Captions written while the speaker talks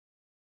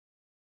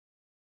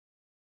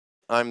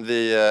I'm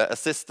the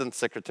Assistant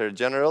Secretary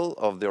General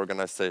of the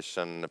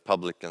organization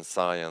Public and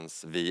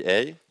Science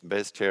VA,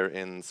 based here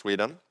in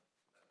Sweden.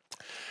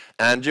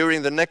 And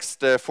during the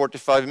next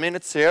 45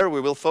 minutes here, we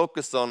will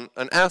focus on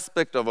an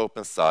aspect of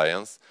open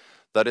science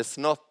that is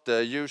not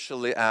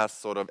usually as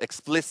sort of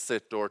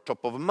explicit or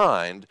top of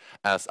mind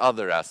as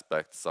other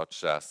aspects,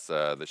 such as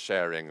the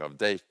sharing of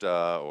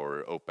data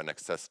or open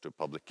access to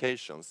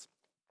publications.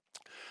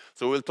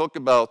 So we'll talk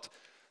about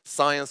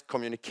science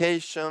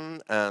communication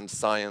and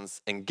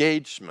science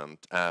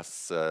engagement as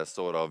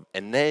sort of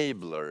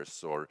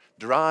enablers or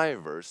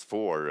drivers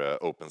for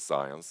open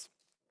science.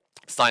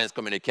 Science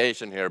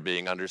communication here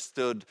being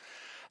understood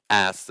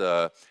as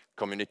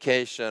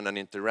communication and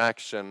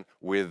interaction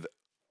with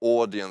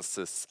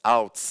audiences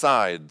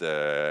outside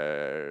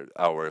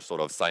our sort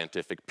of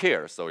scientific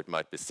peers. So it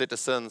might be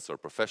citizens or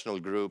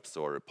professional groups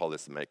or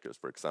policymakers,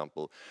 for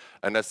example.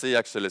 And I see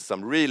actually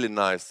some really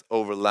nice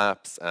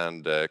overlaps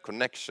and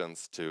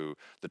connections to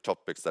the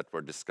topics that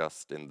were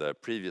discussed in the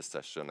previous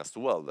session as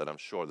well, that I'm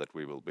sure that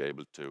we will be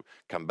able to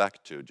come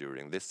back to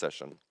during this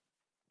session.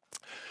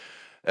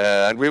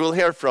 And we will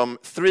hear from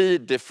 3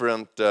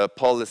 different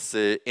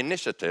policy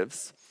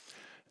initiatives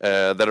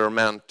that are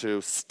meant to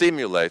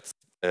stimulate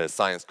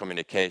science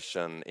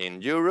communication in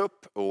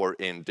Europe or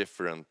in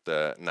different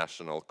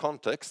national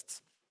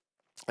contexts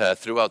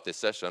throughout this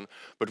session.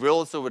 But we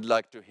also would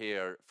like to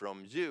hear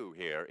from you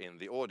here in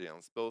the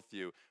audience, both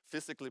you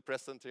physically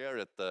present here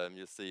at the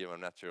Museum of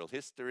Natural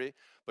History,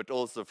 but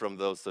also from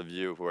those of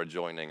you who are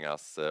joining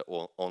us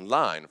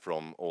online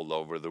from all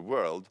over the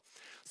world.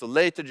 So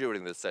later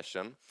during this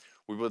session,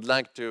 we would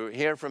like to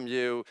hear from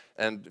you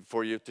and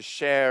for you to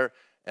share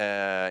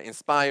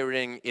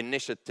inspiring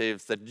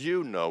initiatives that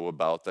you know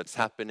about that's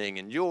happening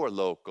in your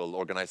local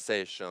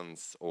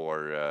organizations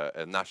or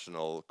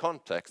national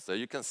context. So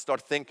you can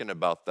start thinking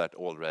about that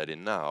already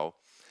now.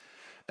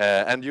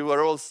 And you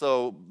are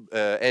also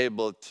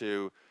able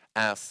to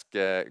ask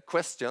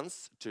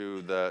questions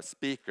to the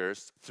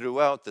speakers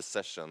throughout the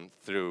session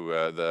through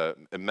the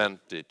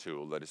Menti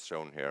tool that is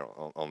shown here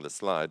on the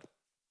slide.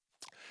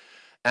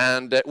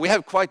 And we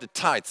have quite a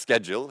tight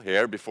schedule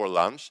here before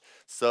lunch,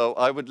 so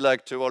I would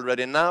like to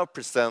already now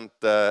present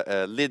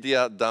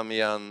Lidía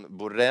Damián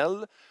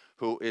Borrell,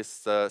 who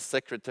is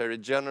Secretary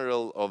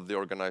General of the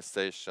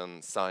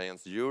organization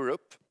Science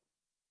Europe.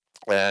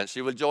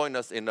 She will join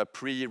us in a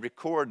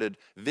pre-recorded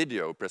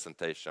video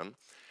presentation,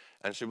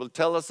 and she will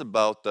tell us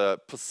about the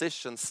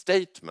position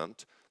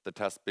statement that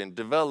has been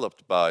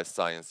developed by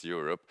Science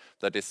Europe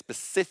that is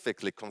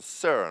specifically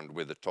concerned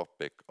with the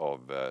topic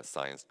of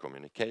science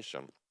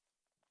communication.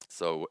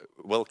 So,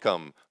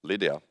 welcome,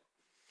 Lidía.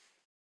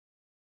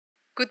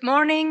 Good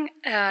morning,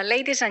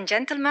 ladies and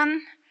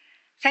gentlemen.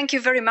 Thank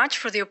you very much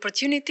for the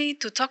opportunity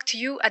to talk to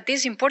you at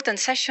this important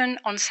session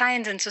on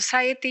science and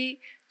society,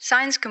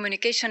 science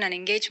communication and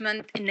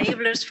engagement,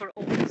 enablers for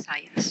open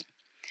science.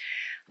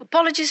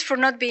 Apologies for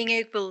not being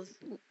able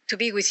to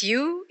be with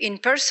you in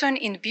person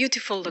in the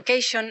beautiful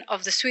location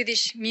of the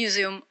Swedish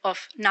Museum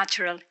of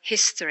Natural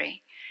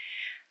History.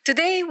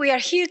 Today, we are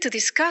here to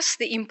discuss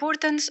the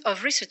importance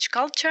of research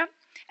culture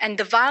and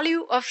the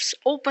value of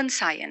open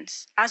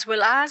science, as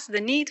well as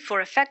the need for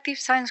effective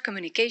science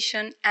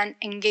communication and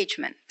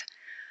engagement.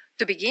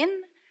 To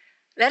begin,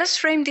 let us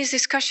frame this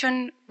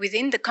discussion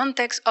within the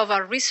context of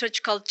our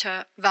research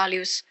culture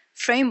values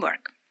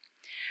framework.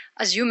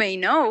 As you may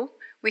know,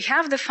 we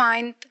have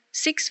defined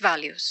 6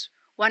 values,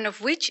 one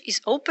of which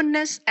is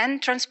openness and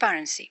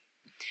transparency.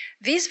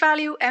 This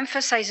value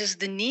emphasizes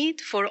the need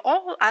for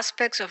all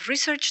aspects of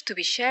research to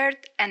be shared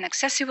and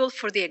accessible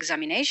for the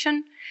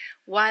examination,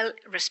 while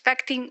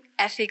respecting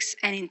ethics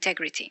and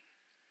integrity.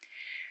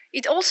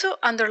 It also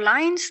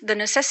underlines the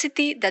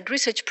necessity that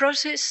research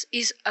process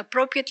is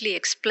appropriately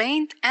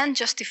explained and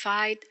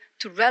justified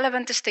to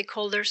relevant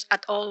stakeholders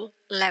at all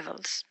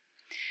levels.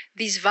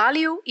 This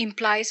value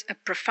implies a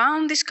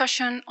profound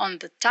discussion on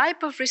the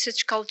type of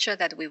research culture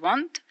that we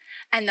want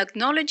and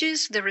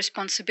acknowledges the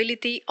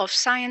responsibility of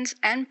science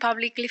and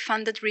publicly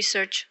funded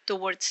research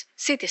towards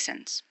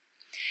citizens.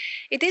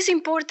 It is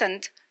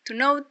important to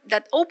note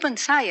that open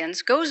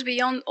science goes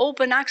beyond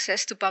open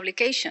access to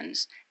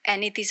publications,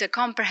 and it is a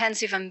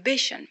comprehensive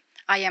ambition.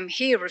 I am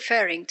here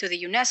referring to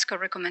the UNESCO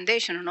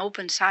recommendation on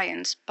open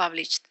science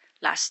published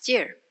last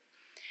year.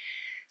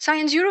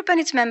 Science Europe and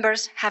its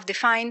members have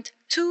defined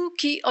 2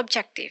 key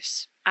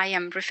objectives. I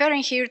am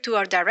referring here to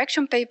our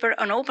direction paper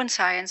on open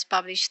science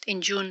published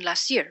in June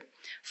last year.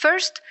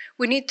 First,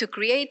 we need to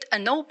create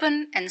an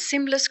open and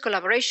seamless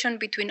collaboration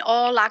between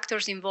all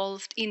actors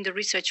involved in the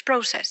research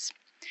process.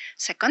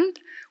 Second,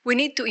 we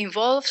need to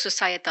involve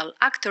societal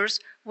actors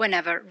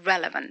whenever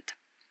relevant.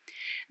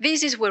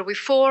 This is where we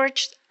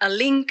forged a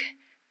link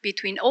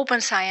between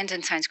open science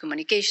and science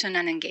communication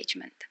and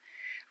engagement.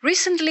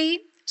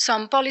 Recently,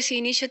 some policy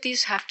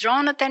initiatives have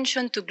drawn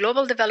attention to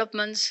global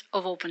developments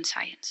of open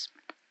science.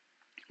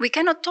 We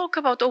cannot talk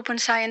about open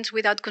science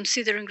without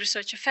considering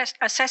research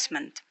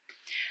assessment.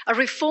 A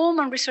reform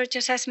on research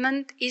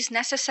assessment is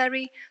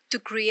necessary to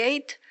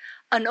create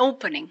an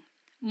opening,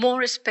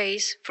 more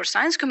space for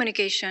science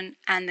communication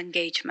and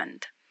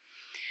engagement.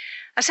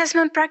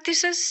 Assessment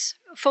practices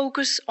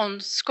focus on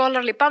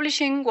scholarly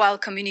publishing, while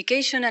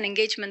communication and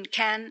engagement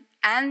can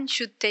and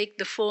should take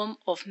the form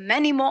of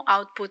many more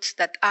outputs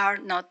that are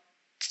not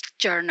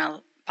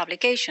journal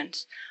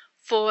publications.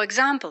 For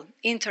example,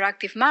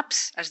 interactive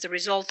maps as the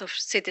result of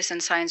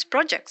citizen science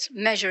projects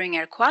measuring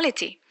air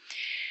quality.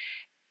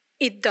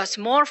 It does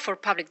more for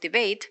public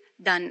debate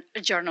than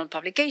journal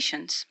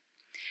publications.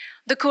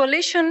 The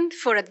Coalition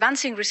for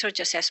Advancing Research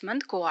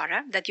Assessment,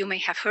 COARA, that you may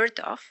have heard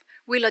of,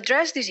 will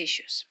address these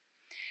issues.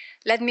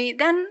 Let me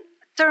then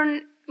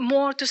turn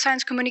more to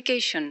science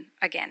communication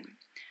again.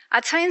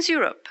 At Science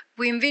Europe,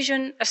 we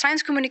envision a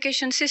science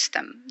communication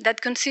system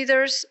that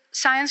considers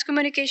science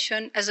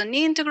communication as an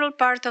integral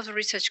part of the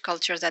research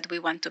culture that we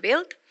want to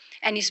build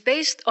and is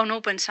based on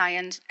open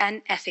science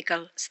and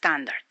ethical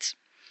standards.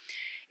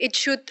 It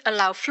should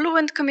allow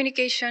fluent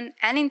communication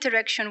and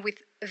interaction with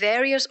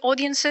various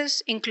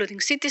audiences, including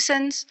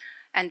citizens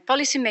and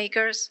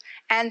policymakers,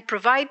 and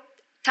provide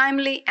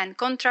timely and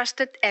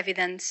contrasted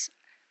evidence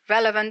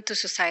relevant to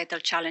societal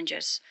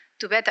challenges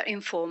to better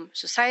inform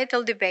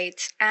societal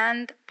debates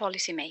and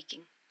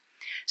policymaking.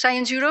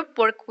 Science Europe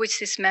works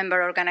with its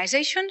member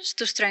organizations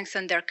to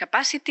strengthen their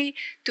capacity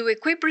to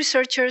equip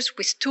researchers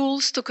with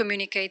tools to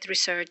communicate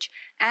research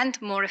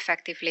and more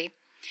effectively,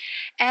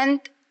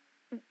 and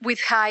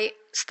with high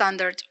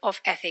standards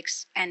of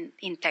ethics and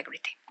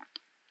integrity.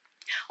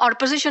 Our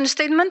position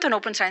statement on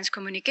open science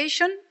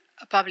communication,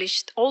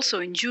 published also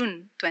in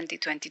June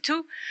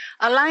 2022,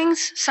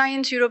 aligns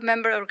Science Europe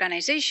member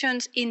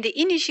organizations in the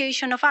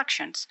initiation of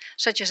actions,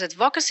 such as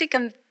advocacy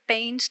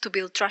campaigns to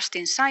build trust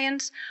in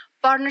science,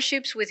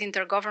 partnerships with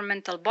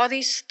intergovernmental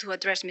bodies to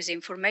address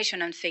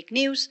misinformation and fake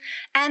news,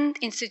 and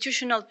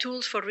institutional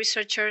tools for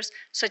researchers,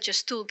 such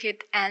as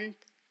toolkit and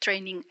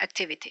training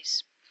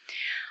activities.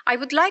 I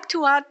would like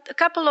to add a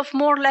couple of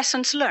more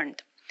lessons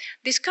learned.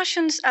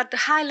 Discussions at the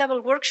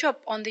high-level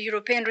workshop on the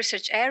European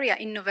Research Area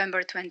in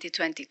November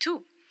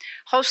 2022,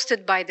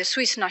 hosted by the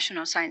Swiss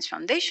National Science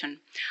Foundation,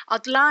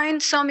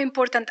 outlined some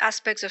important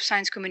aspects of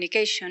science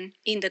communication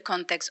in the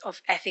context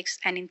of ethics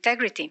and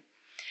integrity.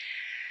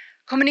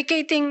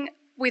 Communicating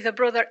with a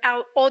broader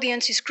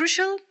audience is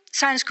crucial.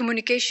 Science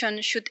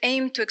communication should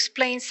aim to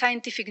explain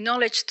scientific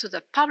knowledge to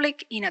the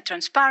public in a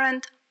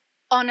transparent,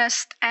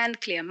 honest,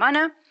 and clear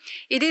manner.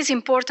 It is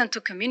important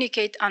to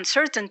communicate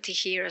uncertainty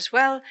here as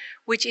well,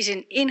 which is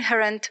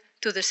inherent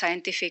to the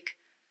scientific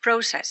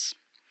process.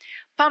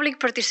 Public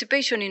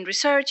participation in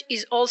research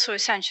is also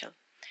essential,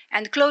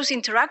 and close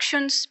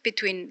interactions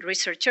between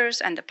researchers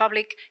and the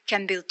public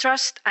can build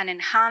trust and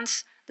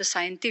enhance the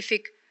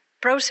scientific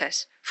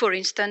process, for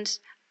instance,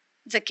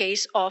 the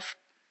case of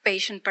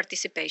patient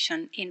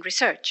participation in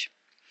research.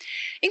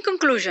 In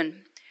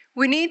conclusion,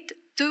 we need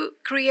to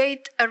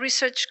create a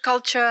research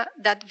culture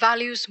that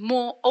values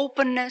more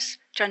openness,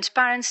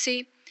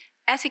 transparency,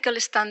 ethical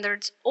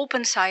standards,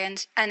 open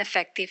science, and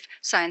effective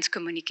science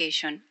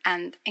communication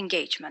and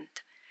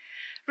engagement.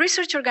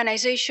 Research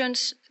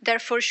organizations,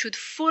 therefore, should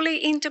fully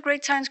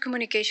integrate science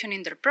communication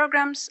in their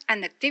programs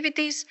and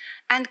activities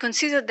and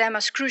consider them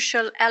as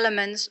crucial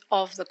elements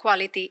of the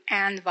quality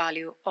and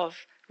value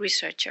of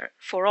researcher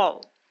for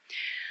all.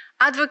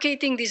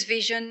 Advocating this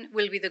vision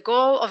will be the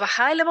goal of a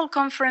high-level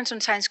conference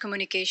on science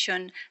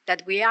communication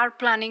that we are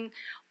planning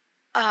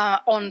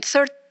on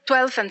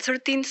 12th and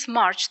 13th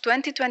March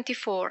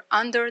 2024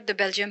 under the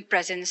Belgian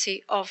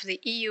presidency of the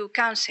EU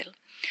Council.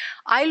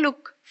 I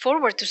look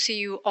forward to see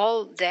you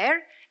all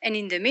there, and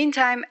in the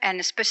meantime,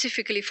 and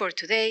specifically for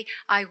today,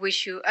 I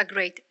wish you a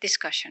great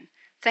discussion.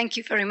 Thank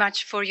you very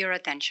much for your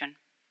attention.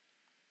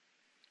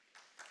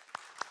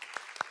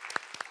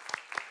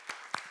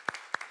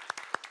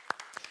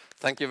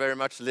 Thank you very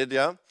much,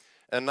 Lidía.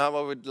 And now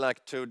I would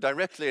like to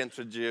directly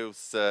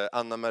introduce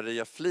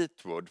Anna-Maria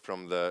Fleetwood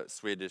from the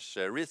Swedish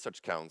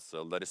Research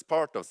Council that is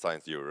part of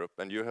Science Europe,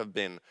 and you have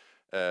been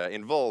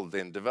involved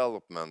in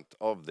development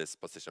of this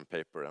position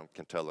paper and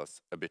can tell us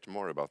a bit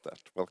more about that.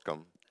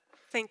 Welcome.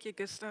 Thank you,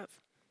 Gustav.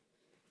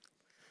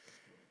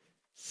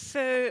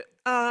 So,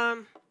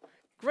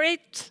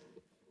 great.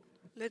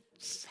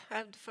 Let's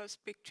have the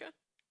first picture.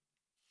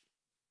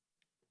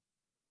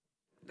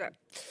 That.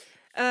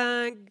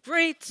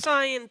 Great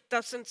science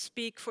doesn't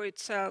speak for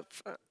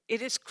itself.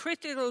 It is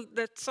critical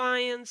that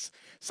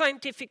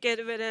scientific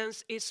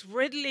evidence is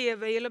readily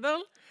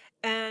available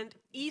and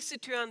easy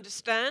to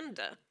understand.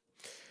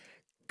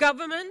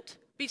 Government,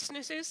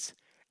 businesses,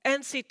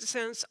 and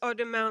citizens are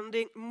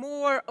demanding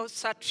more of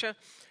such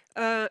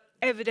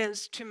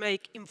evidence to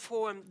make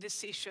informed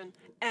decisions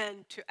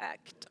and to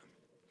act.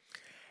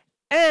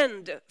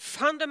 And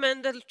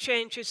fundamental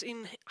changes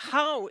in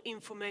how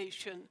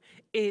information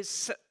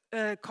is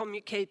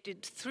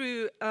communicated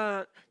through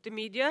the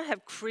media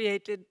have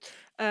created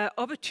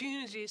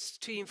opportunities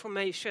to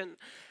information,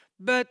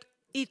 but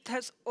it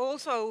has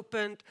also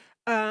opened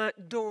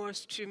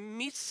doors to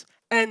mis-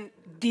 and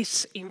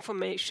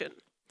disinformation.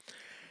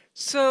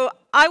 So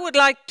I would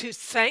like to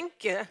thank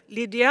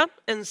Lidía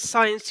and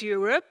Science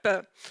Europe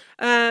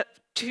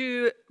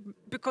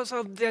because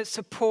of the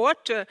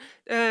support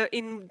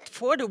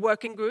for the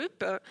working group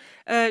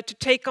to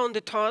take on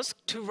the task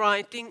to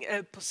writing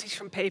a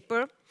position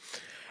paper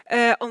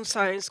on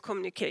science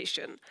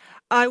communication.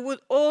 I would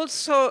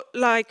also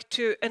like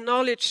to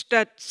acknowledge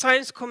that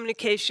science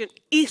communication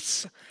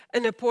is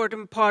an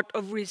important part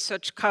of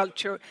research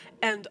culture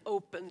and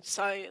open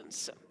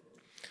science.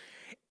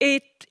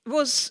 It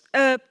was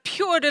a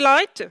pure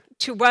delight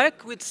to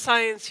work with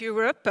Science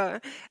Europe.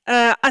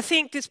 I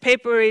think this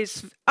paper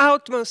is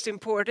utmost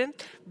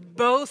important,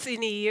 both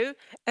in EU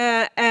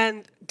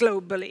and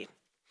globally.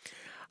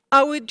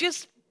 I would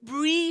just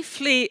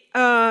briefly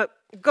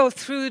go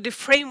through the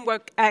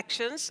framework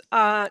actions.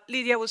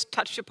 Lidía was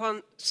touched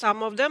upon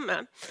some of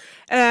them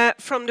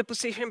from the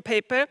position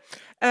paper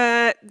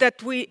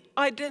that we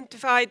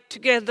identified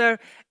together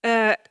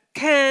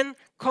can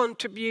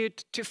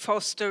contribute to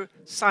foster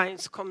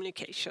science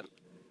communication.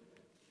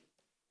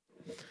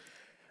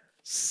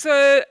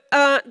 So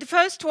the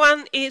first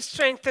one is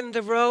strengthen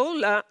the role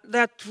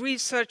that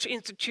research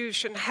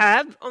institutions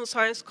have on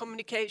science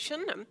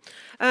communication.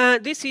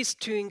 This is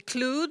to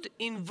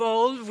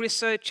involve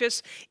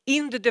researchers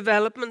in the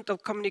development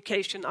of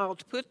communication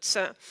outputs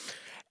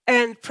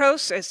and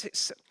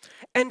processes,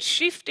 and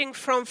shifting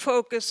from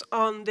focus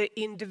on the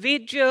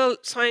individual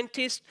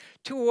scientist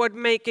toward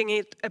making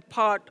it a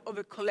part of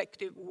a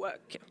collective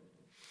work.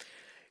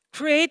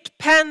 Create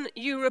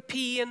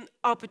pan-European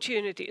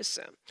opportunities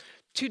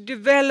to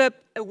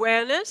develop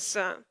awareness,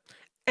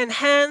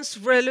 enhance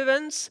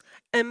relevance,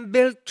 and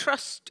build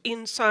trust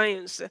in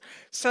science,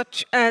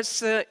 such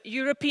as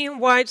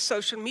European-wide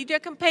social media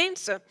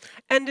campaigns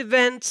and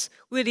events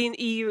within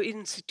EU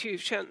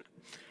institutions.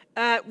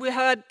 We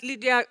heard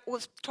Lidía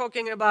was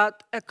talking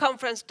about a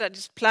conference that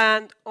is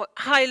planned, or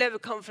high-level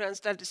conference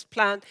that is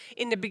planned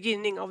in the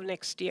beginning of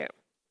next year.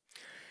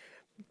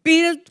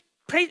 Build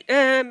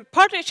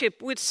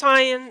partnership with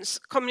science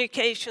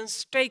communication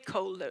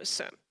stakeholders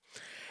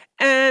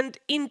and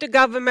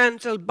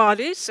intergovernmental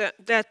bodies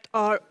that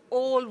are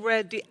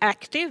already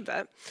active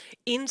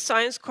in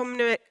science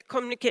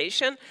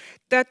communication.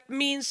 That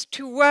means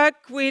to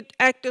work with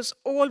actors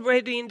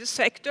already in the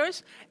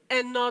sectors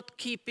and not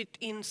keep it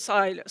in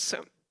silos.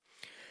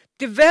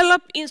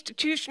 Develop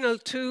institutional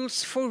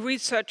tools for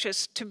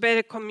researchers to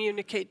better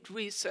communicate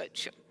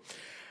research.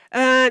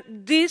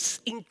 This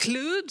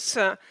includes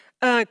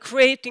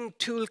creating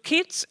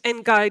toolkits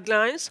and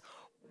guidelines,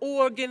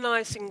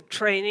 organizing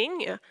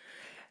training,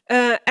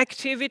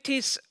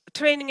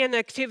 training and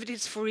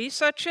activities for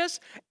researchers,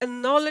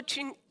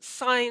 acknowledging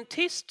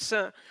scientists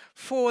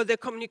for their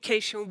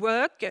communication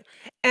work,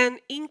 and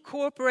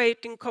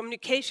incorporating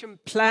communication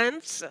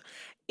plans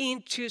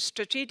into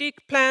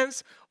strategic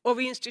plans of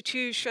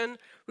institution,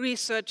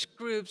 research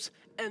groups,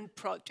 and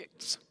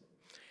projects.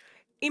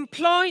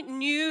 Employ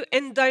new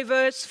and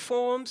diverse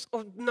forms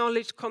of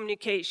knowledge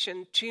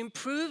communication to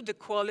improve the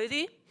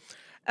quality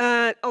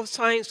of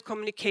science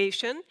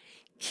communication,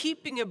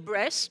 keeping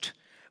abreast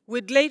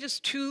with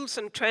latest tools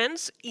and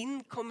trends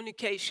in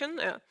communication,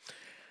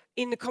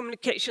 in the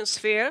communication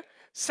sphere,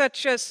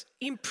 such as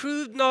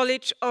improved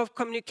knowledge of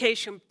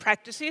communication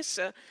practices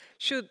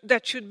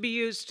that should be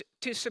used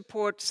to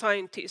support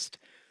scientists,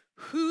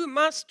 who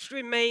must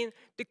remain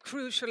the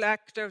crucial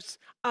actors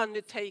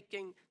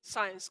undertaking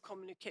science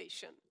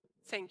communication.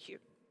 Thank you.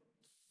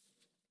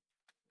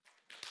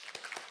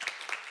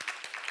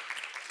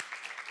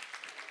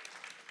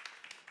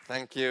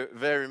 Thank you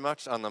very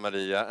much, Anna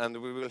Maria, and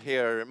we will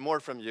hear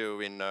more from you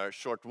in a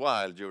short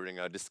while during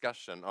a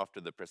discussion after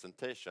the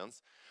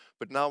presentations.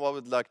 But now I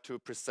would like to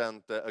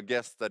present a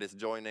guest that is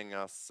joining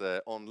us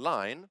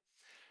online.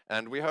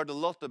 And we heard a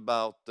lot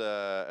about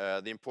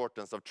the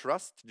importance of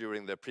trust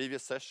during the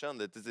previous session.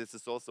 This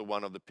is also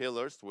one of the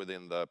pillars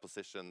within the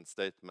position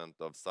statement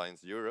of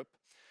Science Europe.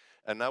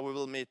 And now we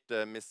will meet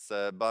Ms.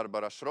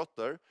 Barbara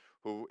Schrotter,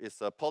 who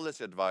is a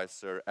policy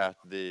advisor at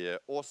the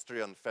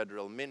Austrian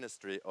Federal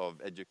Ministry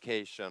of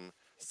Education,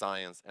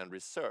 Science and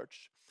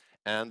Research.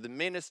 And the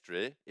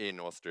ministry in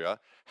Austria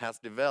has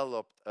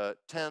developed a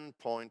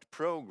 10-point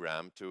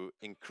program to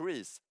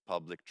increase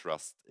public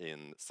trust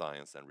in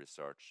science and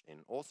research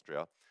in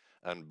Austria.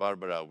 And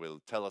Barbara will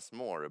tell us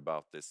more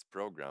about this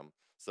program.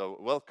 So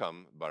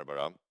welcome,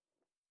 Barbara.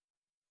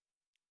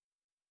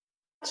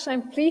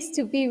 I'm pleased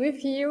to be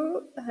with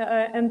you,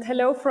 and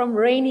hello from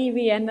rainy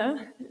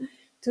Vienna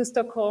to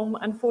Stockholm.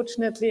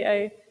 Unfortunately,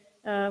 I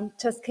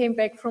just came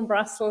back from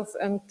Brussels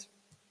and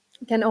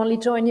can only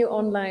join you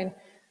online.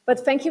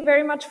 But thank you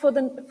very much for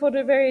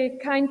the very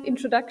kind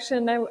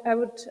introduction. I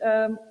would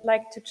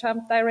like to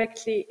jump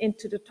directly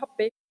into the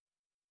topic.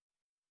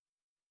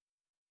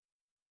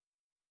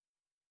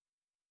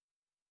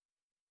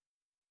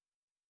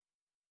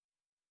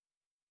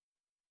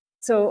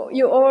 So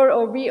you all,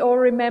 or we all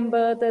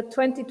remember the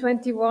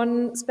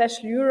 2021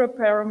 Special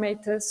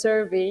Eurobarometer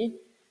survey.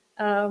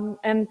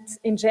 And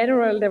in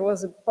general, there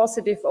was a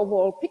positive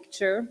overall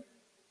picture.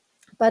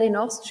 But in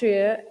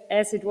Austria,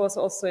 as it was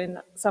also in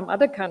some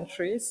other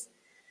countries,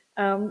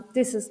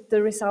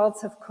 the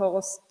results have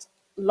caused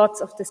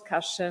lots of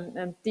discussion,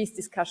 and these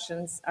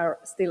discussions are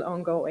still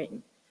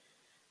ongoing.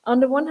 On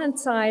the one hand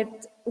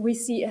side, we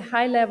see a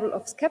high level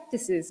of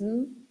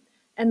skepticism,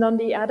 and on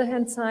the other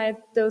hand side,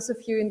 those of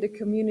you in the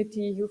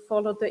community who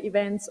follow the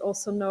events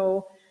also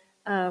know,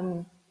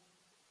 and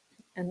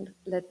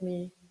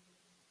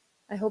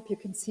I hope you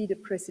can see the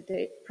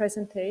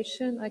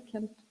presentation. I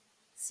can't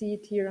see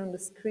it here on the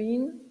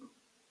screen.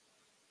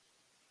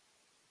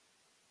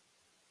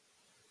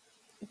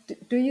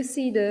 Do you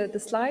see the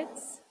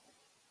slides?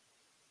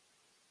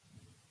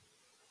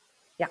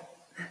 Yeah,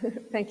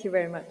 thank you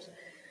very much.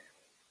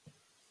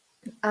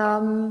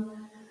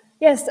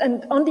 Yes,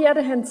 and on the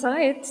other hand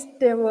side,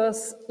 there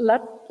was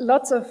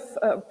lots of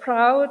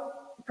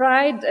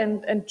pride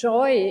and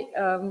joy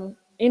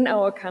in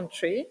our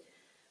country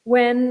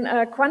when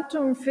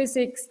quantum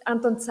physics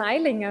Anton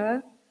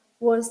Zeilinger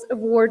was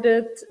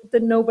awarded the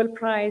Nobel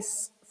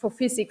Prize for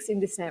Physics in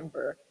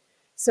December.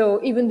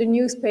 So even the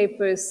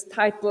newspapers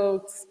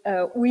titled,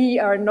 "We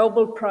are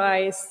Nobel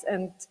Prize,"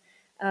 and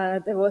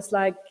there was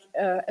like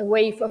a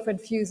wave of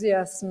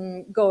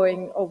enthusiasm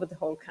going over the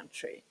whole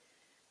country.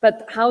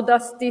 But how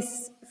does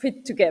this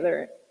fit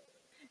together?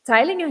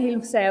 Zeilinger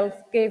himself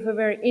gave a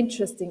very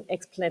interesting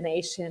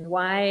explanation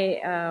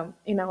why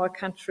in our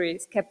country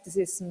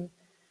skepticism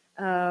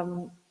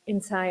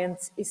in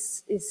science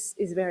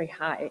is very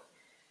high.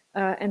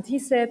 And he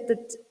said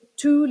that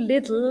too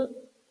little,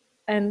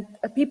 and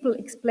people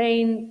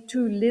explain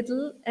too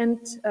little and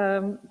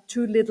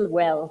too little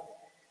well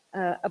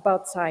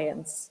about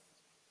science.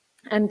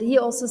 And he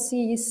also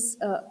sees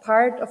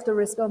part of the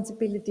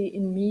responsibility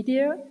in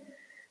media,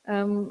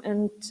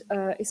 and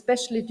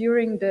especially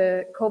during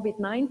the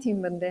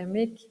COVID-19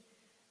 pandemic,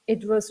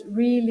 it was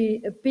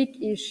really a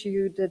big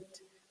issue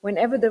that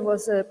whenever there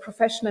was a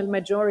professional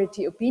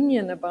majority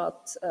opinion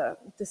about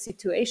the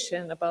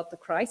situation, about the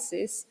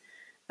crisis,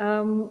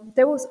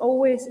 they were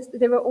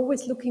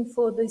always looking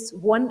for this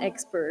one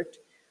expert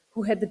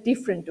who had a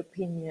different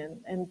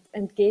opinion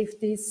and gave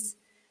this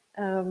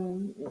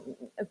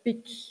a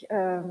big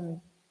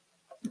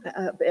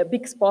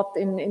spot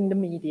in the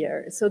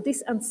media. So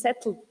this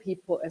unsettled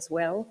people as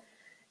well.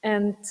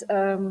 And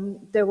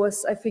there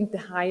was, I think, the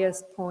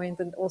highest point,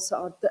 and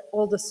also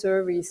all the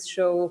surveys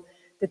show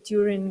that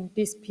during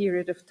this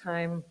period of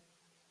time,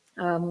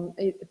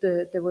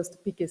 there was the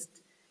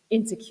biggest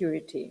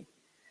insecurity.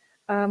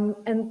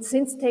 And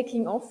since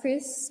taking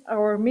office,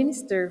 our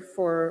Minister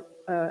for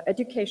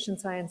Education,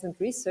 Science and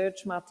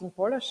Research, Martin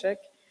Polaschek,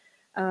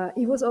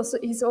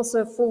 he's also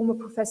a former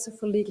professor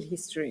for legal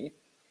history.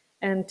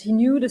 And he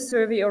knew the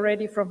survey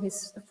already from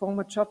his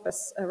former job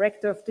as a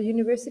rector of the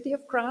University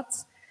of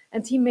Graz,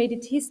 and he made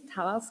it his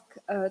task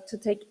to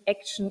take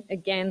action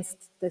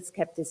against the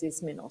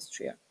skepticism in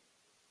Austria.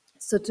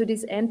 So to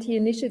this end, he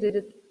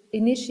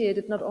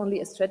initiated not only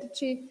a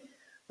strategy,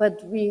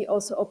 but we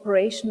also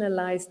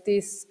operationalized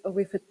this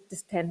with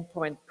this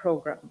 10-point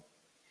program.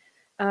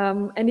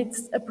 And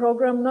it's a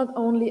program not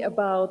only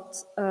about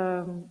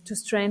to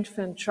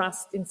strengthen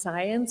trust in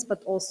science,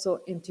 but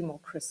also in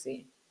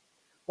democracy.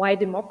 Why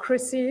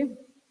democracy?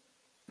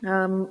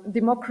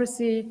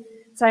 Democracy,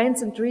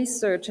 science and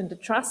research, and the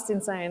trust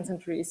in science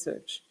and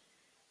research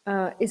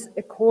is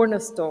a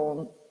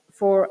cornerstone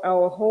for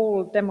our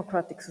whole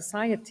democratic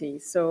society.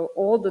 So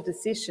all the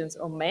decisions,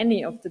 or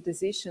many of the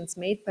decisions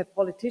made by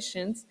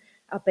politicians,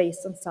 are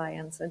based on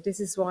science. And this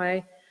is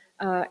why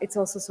it's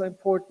also so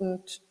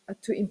important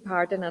to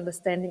impart an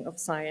understanding of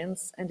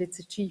science and its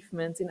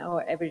achievements in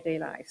our everyday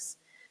lives,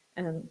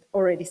 and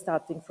already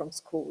starting from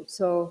school.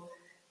 So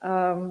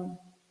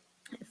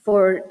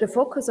for the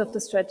focus of the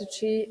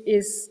strategy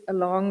is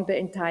along the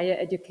entire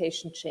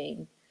education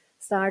chain,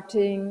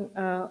 starting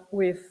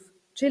with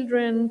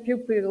children,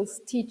 pupils,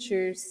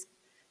 teachers,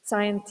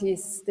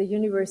 scientists, the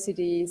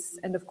universities,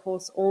 and of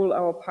course all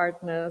our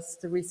partners,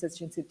 the research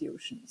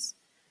institutions.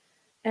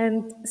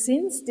 And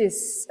since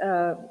this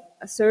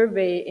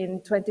survey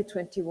in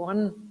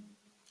 2021,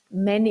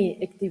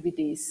 many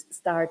activities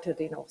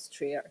started in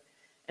Austria,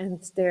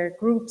 and there are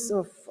groups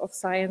of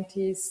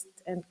scientists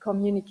and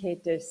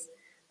communicators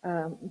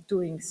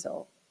doing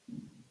so.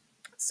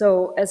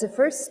 So as a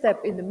first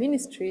step in the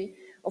ministry,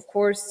 of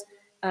course,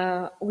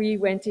 we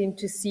went in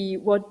to see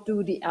what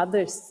do the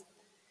others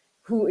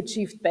who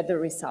achieved better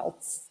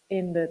results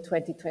in the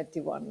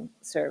 2021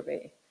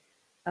 survey.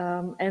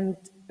 And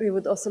we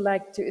would also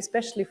like to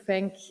especially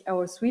thank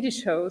our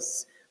Swedish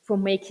hosts for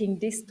making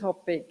this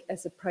topic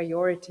as a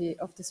priority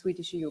of the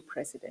Swedish EU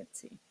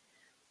presidency.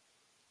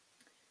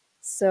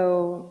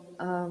 So,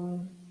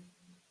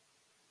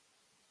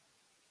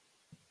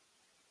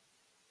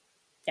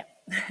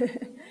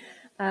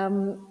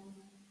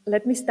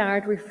 let me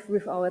start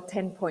with our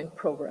 10-point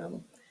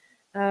program.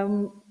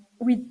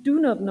 We do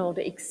not know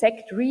the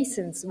exact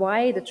reasons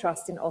why the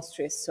trust in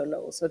Austria is so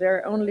low. So there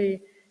are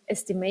only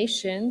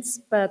estimations,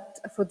 but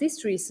for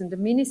this reason, the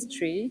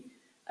ministry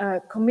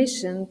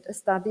commissioned a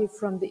study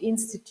from the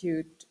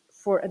Institute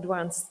for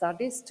Advanced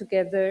Studies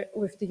together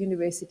with the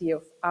University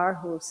of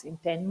Aarhus in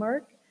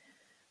Denmark,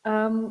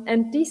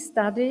 And this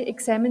study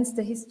examines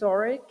the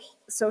historic,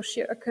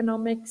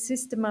 socio-economic,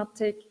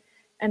 systematic,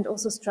 and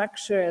also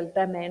structural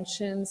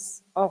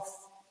dimensions of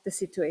the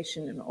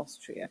situation in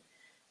Austria.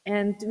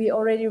 And we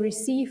already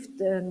received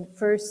the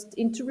first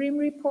interim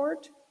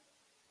report.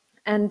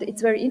 And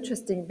it's very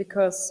interesting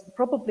because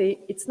probably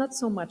it's not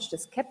so much the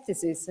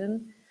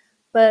skepticism,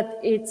 but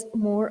it's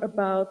more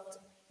about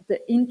the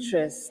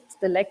interest,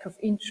 the lack of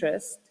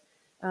interest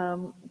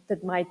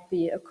that might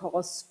be a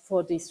cause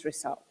for these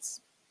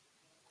results.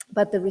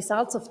 But the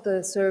results of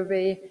the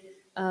survey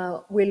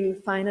will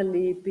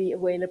finally be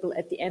available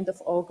at the end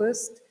of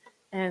August.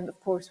 And of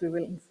course, we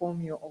will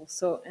inform you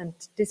also. And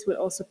this will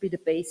also be the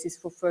basis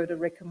for further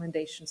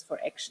recommendations for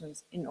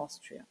actions in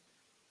Austria.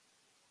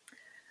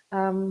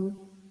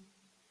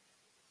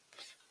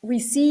 We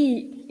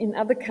see in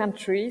other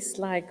countries,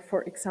 like,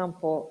 for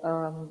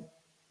example,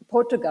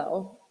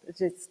 Portugal,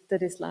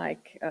 that is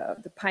like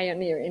the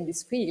pioneer in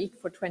this field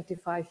for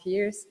 25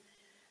 years,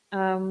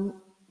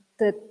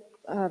 that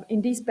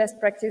in these best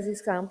practice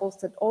examples,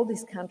 that all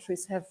these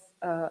countries have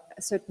a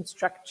certain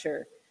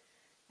structure.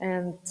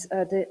 And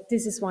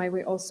this is why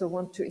we also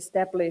want to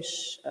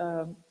establish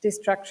this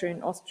structure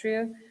in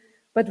Austria.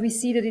 But we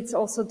see that it's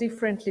also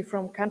differently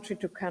from country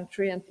to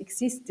country, and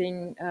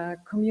existing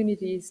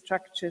community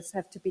structures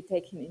have to be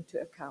taken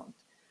into account.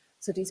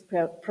 So this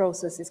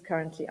process is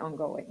currently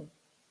ongoing.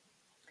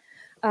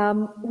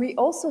 We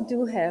also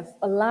do have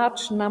a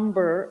large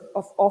number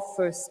of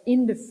offers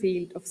in the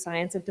field of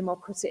science and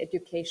democracy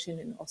education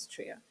in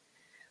Austria,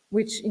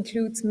 which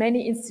includes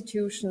many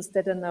institutions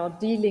that are now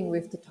dealing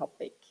with the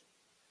topic.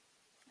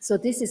 So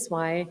this is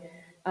why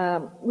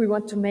we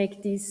want to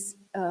make these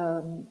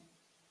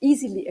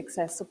easily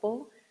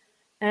accessible.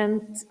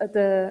 And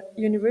the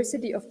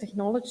University of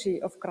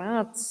Technology of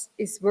Graz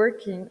is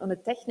working on a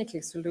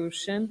technical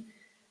solution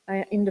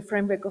in the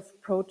framework of a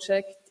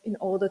project in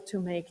order to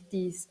make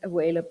these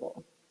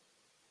available.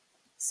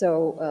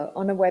 So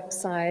on a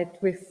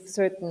website with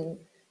certain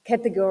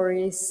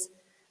categories.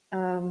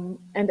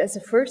 And as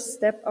a first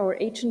step, our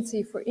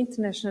Agency for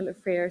International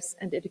Affairs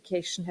and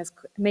Education has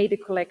made a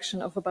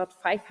collection of about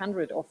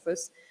 500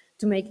 offers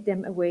to make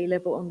them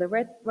available on the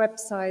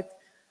website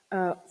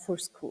for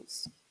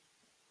schools.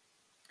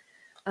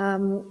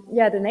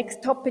 The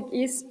next topic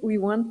is we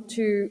want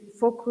to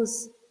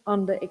focus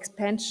on the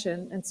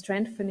expansion and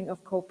strengthening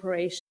of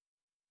cooperation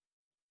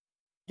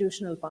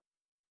institutional boundaries.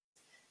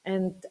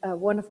 And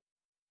one of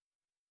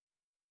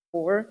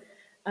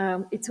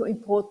it's so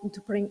important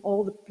to bring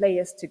all the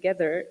players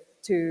together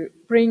to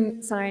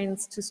bring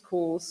science to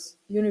schools,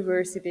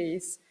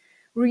 universities,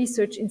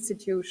 research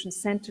institutions,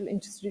 central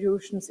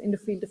institutions in the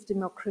field of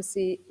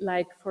democracy,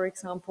 like, for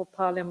example,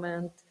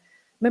 parliament,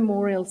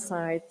 memorial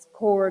sites,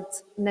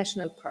 courts,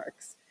 national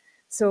parks.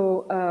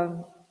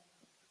 So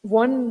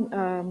one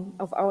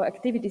of our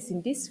activities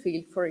in this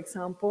field, for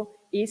example,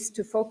 is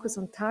to focus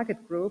on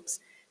target groups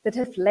that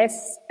have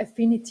less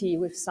affinity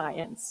with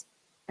science.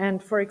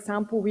 And for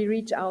example, we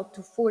reach out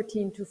to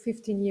 14 to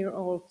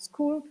 15-year-old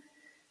school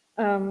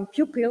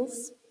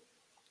pupils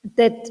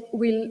that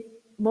will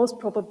most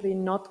probably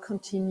not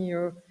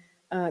continue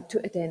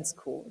to attend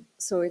school.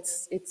 So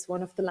it's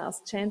one of the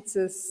last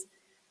chances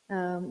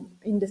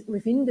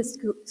within the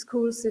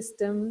school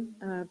system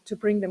to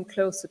bring them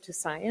closer to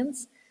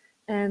science.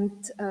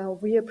 And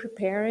we are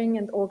preparing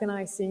and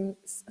organizing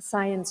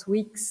science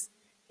weeks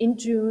in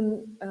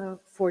June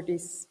for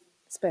these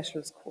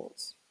special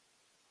schools.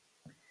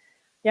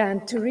 Yeah,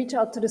 and to reach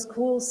out to the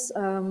schools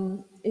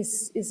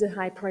is a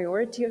high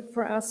priority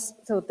for us.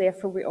 So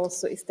therefore, we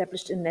also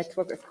established a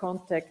network of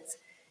contacts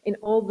in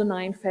all the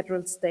 9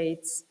 federal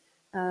states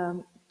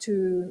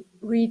to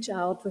reach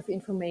out with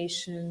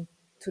information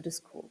to the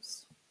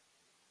schools.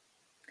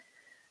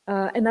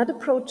 Another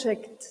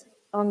project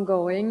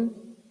ongoing,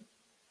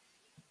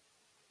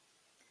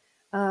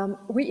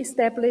 we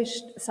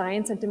established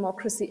science and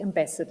democracy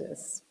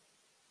ambassadors.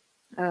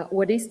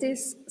 What is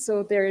this?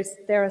 So there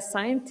are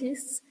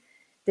scientists.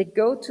 They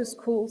go to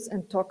schools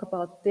and talk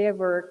about their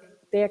work,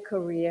 their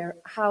career,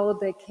 how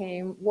they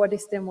came, what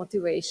is their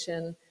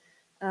motivation,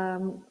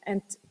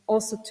 and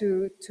also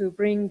to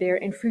bring their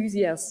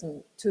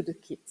enthusiasm to the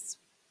kids.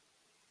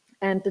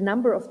 And the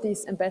number of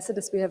these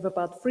ambassadors, we have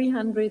about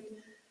 300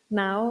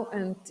 now,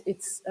 and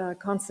it's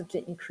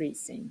constantly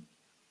increasing.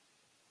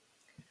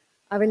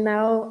 I will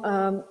now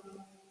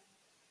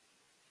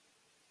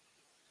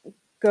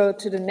go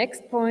to the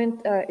next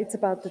point. It's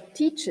about the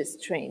teachers'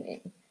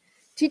 training.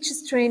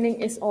 Teachers'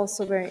 training is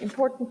also very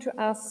important to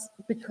us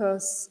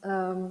because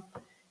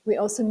we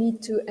also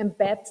need to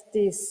embed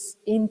this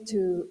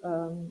into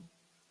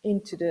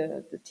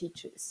the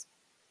teachers.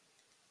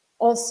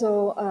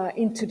 Also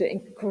into the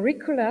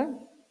curricula.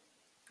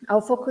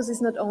 Our focus is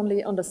not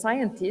only on the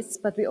scientists,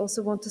 but we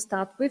also want to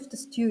start with the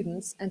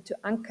students and to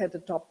anchor the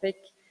topic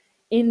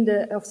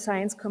of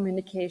science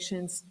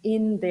communications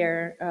in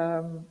their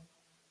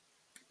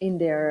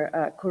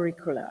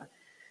curricula.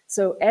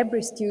 So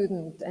every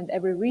student and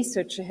every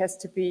researcher has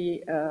to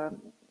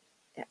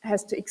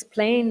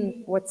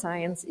explain what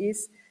science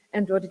is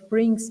and what it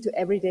brings to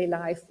everyday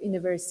life in a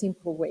very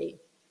simple way.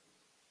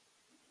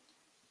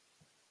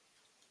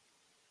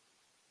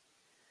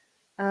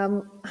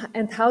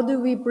 And how do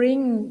we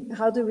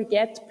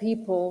get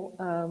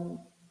people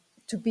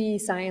to be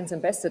science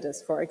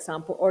ambassadors, for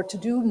example, or to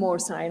do more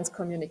science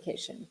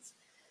communications?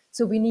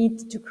 So we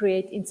need to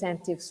create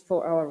incentives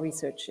for our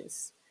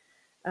researchers.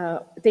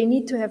 They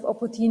need to have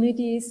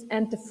opportunities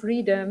and the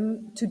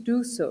freedom to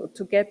do so,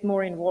 to get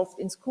more involved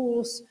in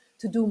schools,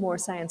 to do more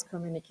science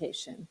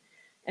communication.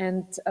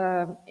 And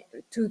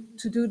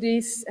to do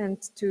this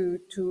and to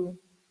do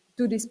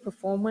this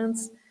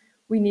performance,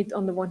 we need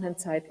on the one hand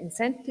side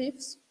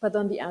incentives, but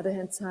on the other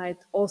hand side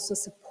also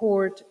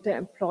support the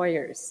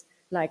employers,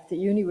 like the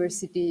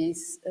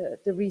universities,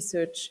 the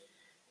research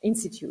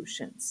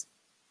institutions.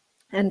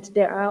 And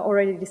there are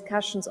already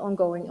discussions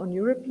ongoing on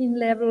European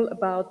level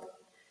about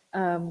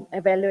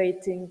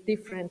evaluating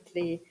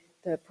differently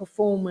the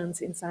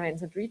performance in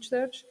science and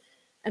research.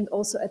 And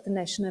also at the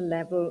national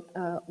level,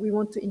 we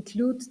want to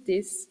include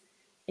this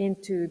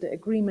into the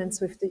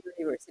agreements with the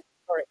university,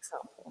 for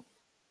example.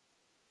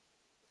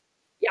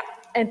 Yeah,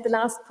 and the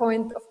last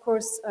point, of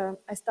course,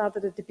 I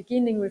started at the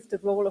beginning with the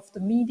role of the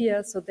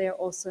media, so they're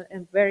also a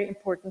very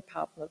important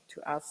partner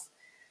to us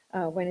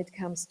when it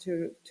comes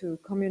to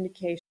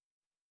communication.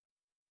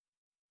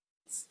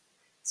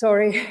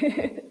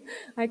 Sorry,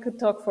 I could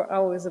talk for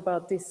hours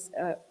about this,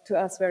 to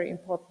us, very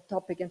important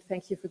topic, and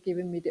thank you for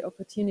giving me the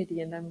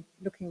opportunity, and I'm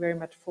looking very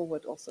much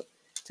forward also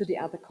to the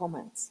other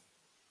comments.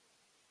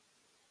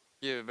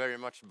 Thank you very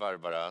much,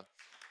 Barbara.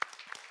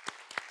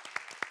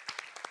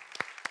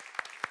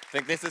 I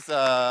think this is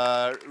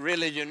a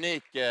really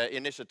unique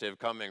initiative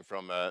coming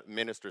from a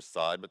minister's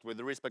side, but with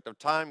the respect of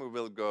time, we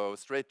will go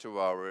straight to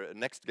our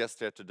next guest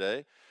here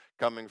today,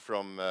 coming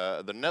from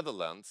the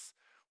Netherlands,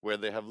 where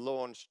they have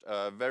launched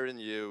a very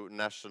new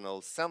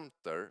national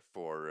center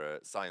for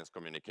science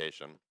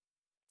communication.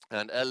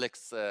 And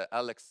Alex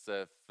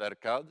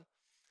Verkade,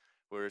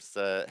 who is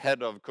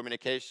head of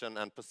communication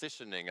and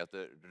positioning at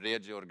the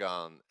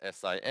Regieorgaan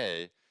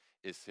SIA,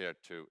 is here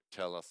to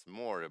tell us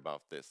more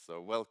about this.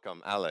 So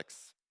welcome,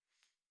 Alex.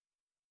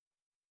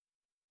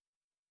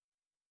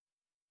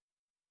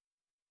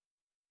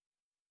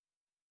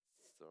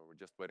 So we're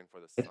just waiting for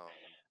the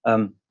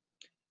sound.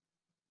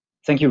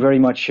 Thank you very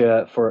much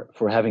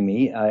for having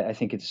me. I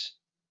think it's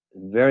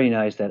very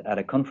nice that at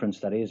a conference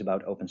that is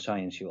about open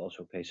science, you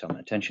also pay some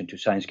attention to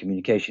science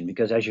communication,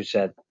 because as you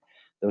said,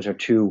 those are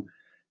two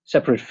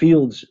separate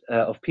fields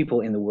of people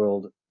in the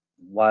world,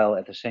 while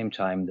at the same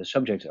time the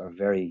subjects are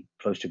very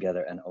close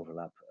together and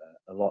overlap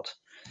a lot.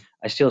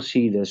 I still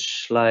see the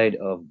slide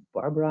of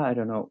Barbara. I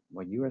don't know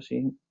what you are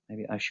seeing.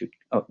 Maybe I should.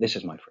 Oh, this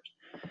is my first.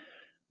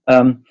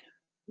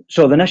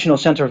 So the National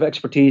Center of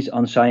Expertise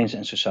on Science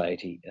and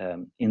Society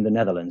in the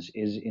Netherlands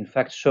is in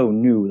fact so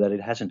new that it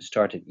hasn't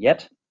started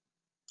yet.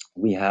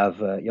 We have,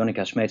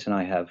 Jonica Smeets and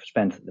I have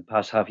spent the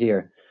past half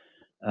year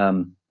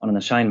on an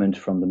assignment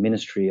from the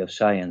Ministry of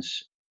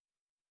Science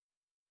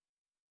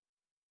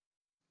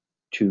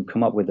to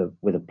come up with a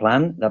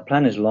plan. That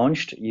plan is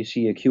launched. You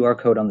see a QR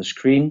code on the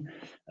screen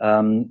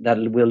that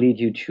will lead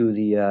you to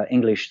the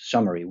English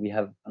summary.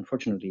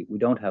 Unfortunately, we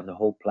don't have the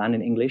whole plan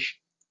in English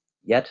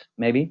yet,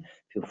 maybe.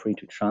 Feel free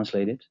to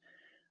translate it.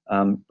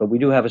 But we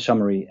do have a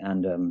summary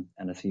and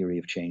a theory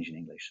of change in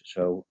English.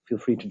 So feel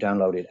free to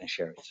download it and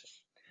share it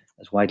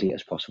as widely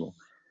as possible.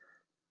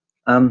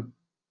 Oh,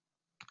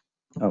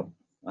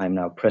 I'm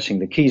now pressing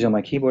the keys on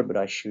my keyboard, but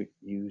I should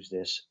use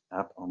this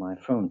app on my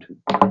phone to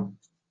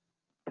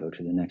go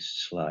to the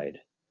next slide.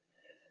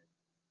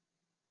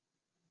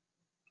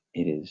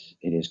 It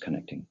is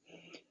connecting.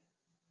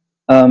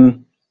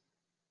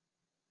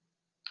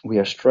 We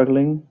are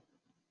struggling.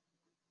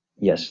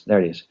 Yes, there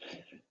it is.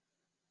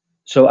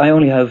 So I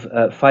only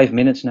have 5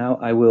 minutes now.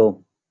 I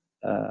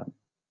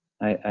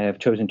have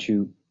chosen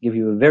to give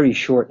you a very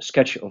short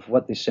sketch of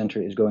what this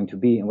center is going to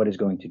be and what it's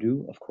going to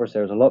do. Of course,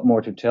 there's a lot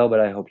more to tell, but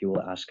I hope you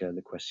will ask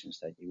the questions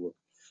that you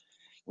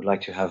would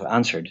like to have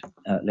answered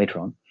later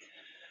on.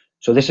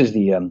 So this is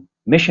the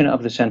mission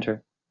of the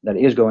center that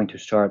is going to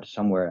start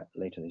somewhere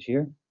later this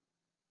year.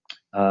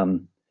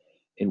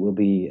 It will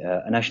be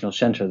a national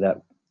center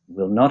that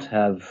will not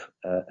have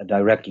a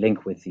direct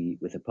link with the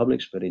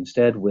publics, but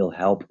instead will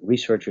help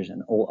researchers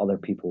and all other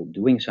people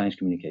doing science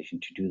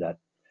communication to do that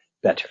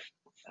better.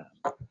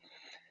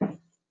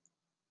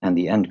 And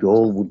the end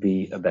goal would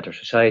be a better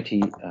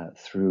society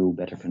through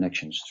better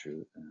connections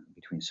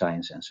between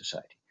science and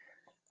society.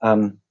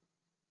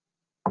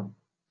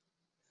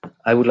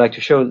 I would like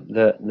to show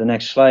the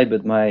next slide,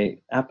 but my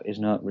app is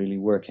not really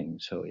working.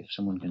 So if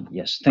someone can,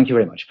 yes, thank you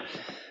very much.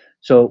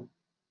 So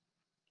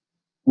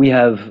we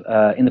have,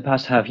 in the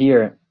past half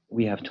year,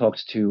 we have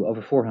talked to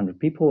over 400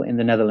 people in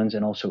the Netherlands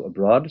and also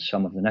abroad.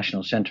 Some of the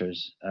national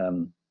centers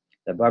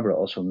that Barbara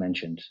also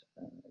mentioned,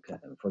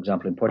 for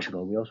example, in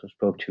Portugal, we also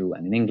spoke to,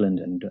 and in England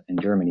and in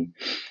Germany,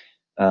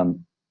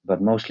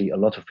 but mostly a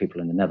lot of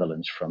people in the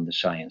Netherlands from the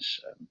science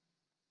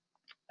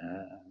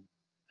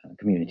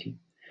community.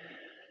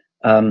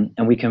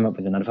 And we came up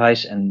with an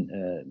advice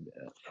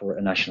for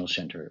a national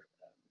center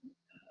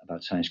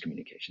about science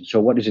communication. So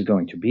what is it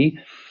going to be?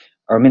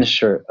 Our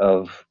Minister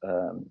of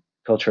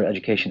Culture,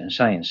 Education and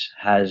Science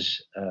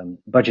has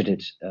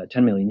budgeted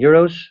 10 million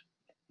euros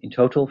in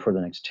total for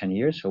the next 10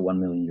 years, so 1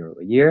 million euro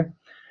a year.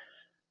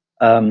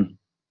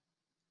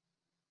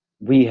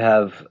 We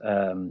have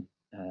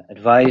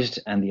advised,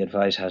 and the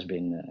advice has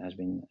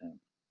been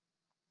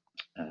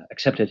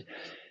accepted,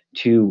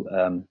 to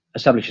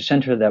establish a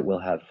center that will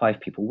have 5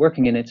 people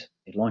working in it.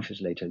 It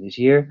launches later this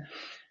year.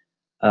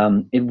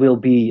 It will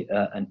be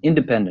an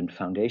independent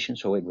foundation,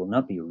 so it will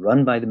not be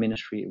run by the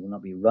ministry, it will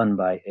not be run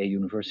by a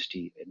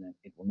university,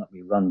 it will not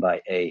be run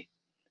by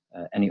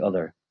any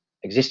other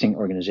existing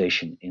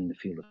organization in the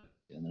field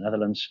in the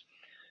Netherlands,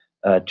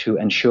 to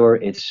ensure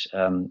its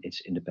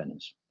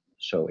independence.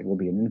 So it will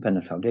be an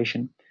independent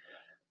foundation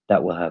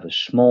that will have a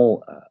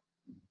small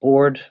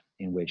board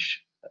in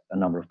which a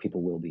number of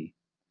people will be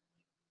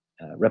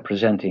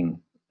representing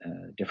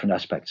different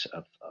aspects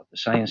of the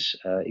science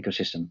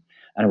ecosystem,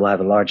 and we'll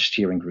have a large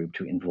steering group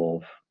to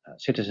involve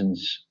citizens,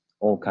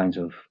 all kinds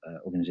of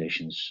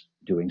organizations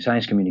doing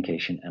science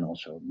communication, and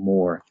also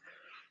more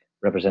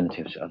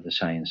representatives of the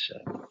science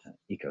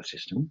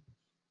ecosystem.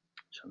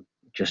 So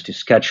just to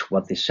sketch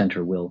what this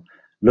center will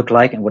look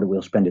like and what it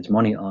will spend its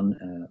money on,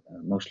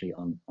 mostly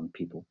on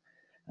people,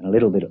 and a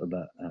little bit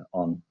about,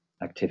 on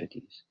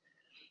activities.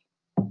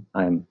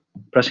 I'm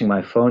pressing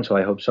my phone, so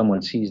I hope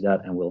someone sees that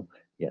and will,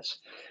 yes.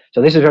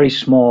 So this is very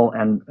small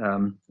and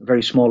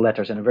very small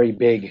letters and a very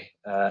big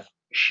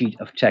sheet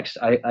of text.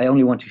 I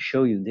only want to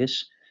show you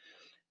this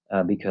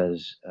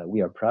because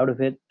we are proud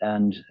of it,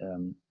 and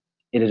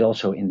it is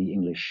also in the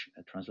English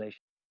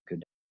translation.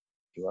 Good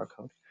QR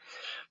code.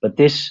 But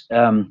this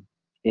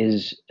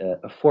is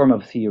a form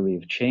of theory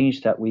of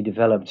change that we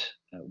developed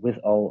with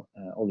all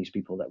these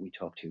people that we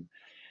talked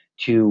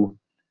to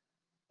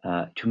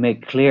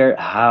make clear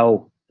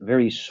how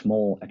very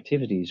small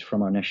activities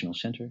from our national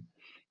center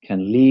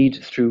can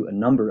lead through a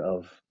number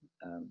of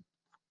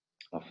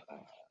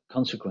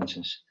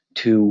consequences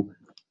to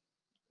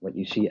what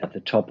you see at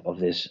the top of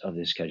this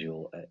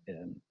schedule: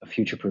 a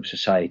future-proof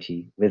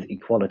society with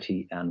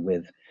equality and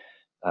with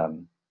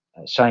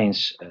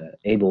science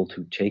able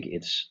to take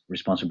its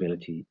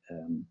responsibility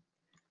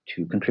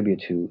to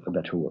contribute to a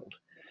better world.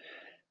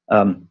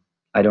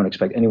 I don't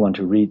expect anyone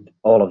to read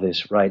all of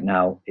this right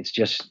now. It's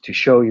just to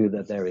show you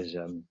that there is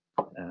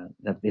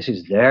that this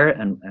is there,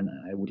 and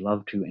I would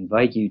love to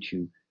invite you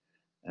to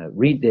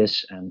read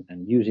this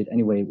and use it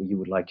any way you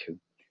would like to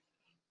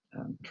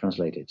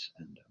translate it.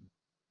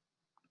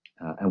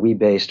 And we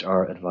based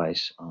our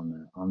advice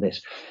on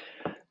this.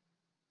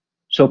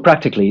 So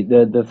practically,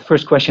 the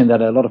first question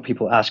that a lot of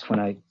people ask when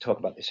I talk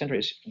about the center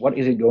is, what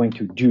is it going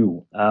to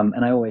do?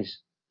 And I always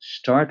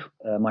start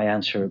my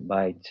answer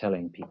by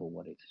telling people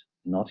what it's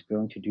not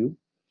going to do.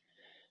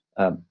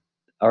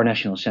 Our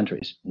national center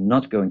is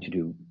not going to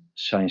do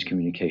science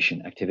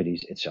communication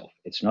activities itself.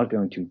 It's not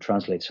going to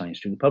translate science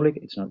to the public.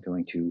 It's not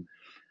going to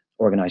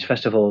organize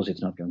festivals.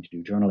 It's not going to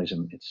do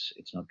journalism.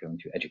 It's not going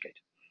to educate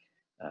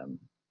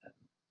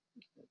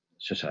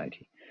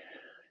society.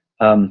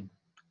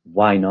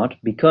 Why not?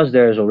 Because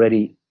there's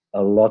already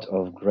a lot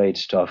of great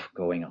stuff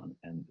going on,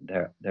 and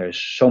there's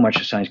so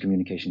much science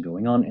communication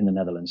going on in the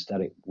Netherlands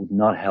that it would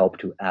not help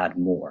to add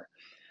more.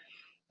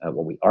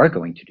 What we are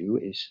going to do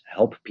is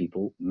help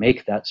people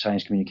make that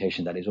science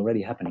communication that is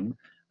already happening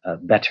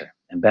better,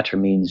 and better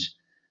means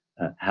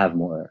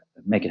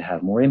make it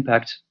have more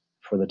impact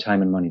for the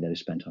time and money that is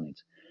spent on it.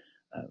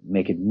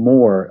 Make it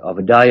more of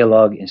a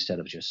dialogue instead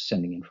of just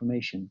sending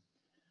information.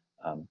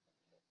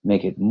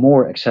 Make it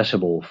more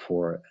accessible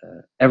for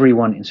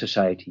everyone in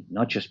society,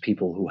 not just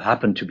people who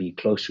happen to be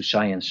close to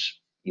science,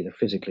 either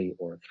physically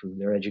or through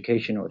their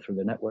education or through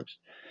their networks,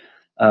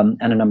 and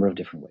a number of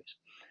different ways.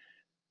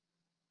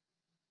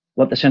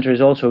 What the center is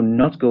also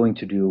not going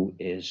to do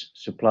is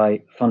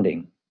supply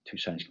funding to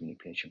science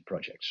communication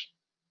projects.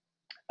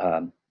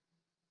 The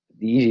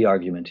easy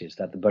argument is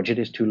that the budget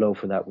is too low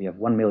for that. We have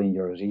 1 million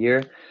euros a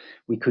year.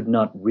 We could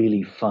not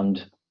really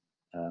fund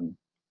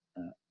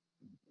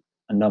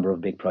a number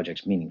of big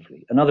projects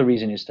meaningfully. Another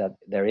reason is that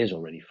there is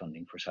already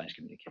funding for science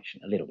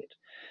communication, a little bit.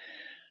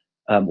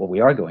 What we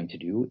are going to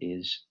do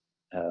is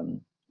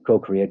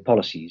co-create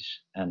policies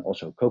and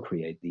also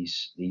co-create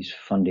these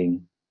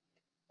funding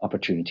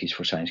opportunities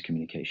for science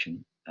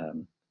communication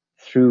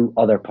through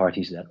other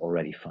parties that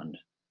already fund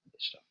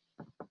this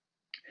stuff.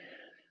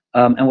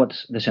 And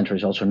what the center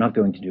is also not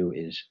going to do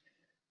is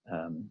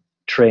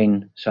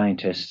train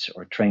scientists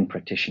or train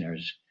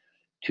practitioners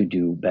to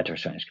do better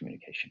science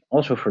communication.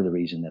 Also for the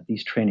reason that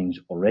these trainings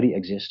already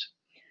exist.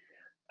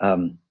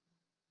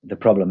 The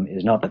problem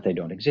is not that they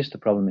don't exist. The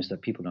problem is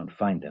that people don't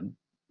find them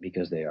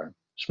because they are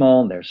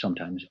small. They're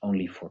sometimes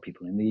only for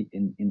people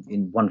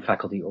in one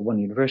faculty or one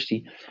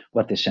university.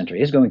 What this center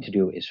is going to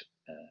do is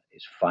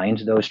find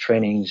those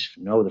trainings,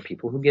 know the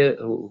people who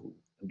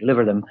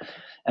deliver them,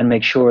 and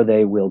make sure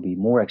they will be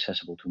more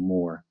accessible to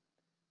more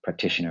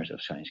practitioners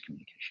of science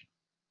communication.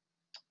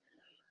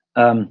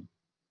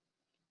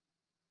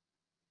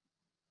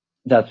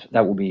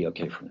 That will be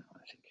okay for now,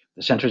 I think.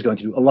 the center is going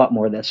to do a lot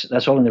more.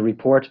 That's all in the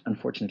report.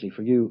 Unfortunately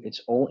for you,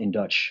 it's all in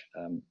Dutch.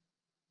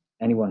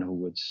 Anyone who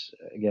would,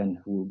 again,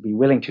 who would be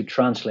willing to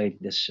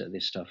translate this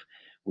stuff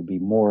would be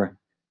more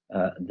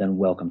than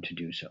welcome to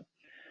do so.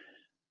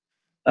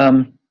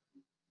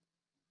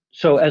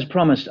 So as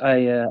promised,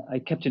 I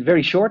kept it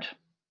very short.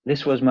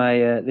 This was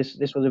my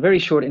this was a very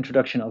short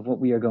introduction of what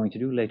we are going to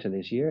do later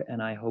this year,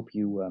 and I hope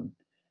you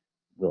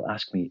will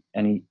ask me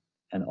any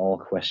and all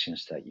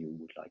questions that you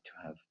would like to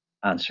have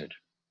answered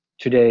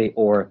today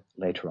or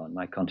later on.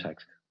 My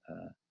contact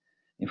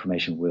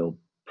information will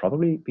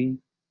probably be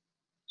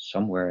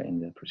somewhere in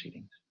the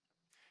proceedings.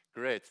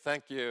 Great,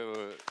 thank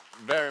you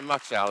very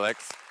much,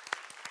 Alex.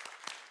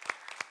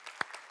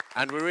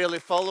 And we're really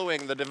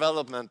following the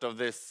development of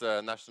this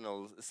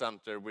national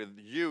center with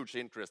huge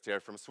interest here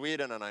from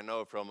Sweden, and I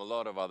know from a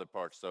lot of other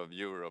parts of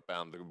Europe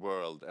and the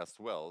world as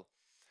well.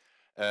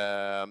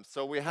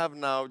 So we have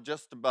now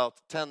just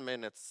about 10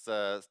 minutes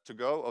to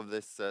go of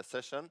this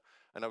session,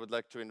 and I would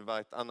like to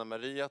invite Anna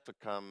Maria to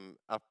come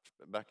up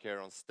back here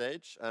on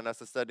stage. And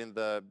as I said in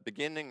the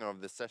beginning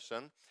of the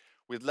session,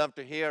 we'd love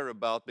to hear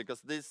about,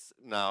 because these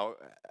now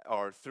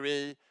are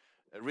three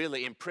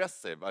really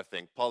impressive, I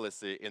think,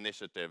 policy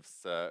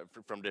initiatives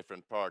from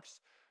different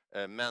parts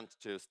meant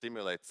to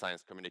stimulate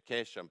science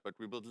communication. But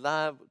we would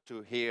love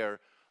to hear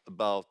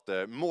about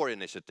more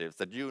initiatives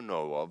that you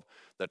know of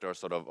that are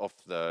sort of off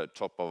the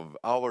top of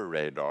our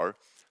radar.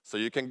 So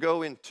you can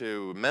go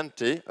into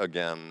Menti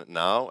again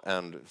now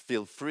and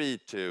feel free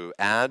to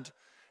add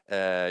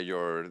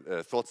your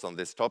thoughts on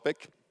this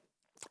topic.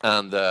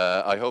 And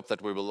I hope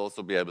that we will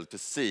also be able to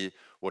see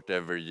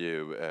whatever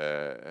you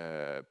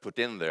put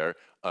in there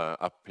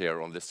up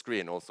here on the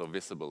screen, also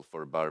visible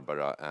for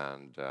Barbara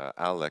and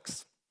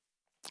Alex.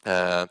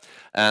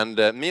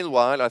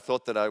 Meanwhile, I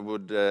thought that I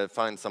would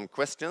find some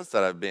questions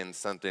that have been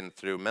sent in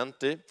through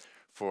Menti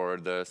for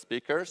the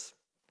speakers.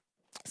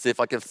 See if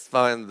I can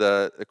find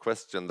a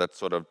question that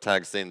sort of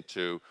tags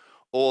into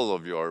all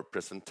of your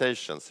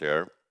presentations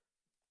here.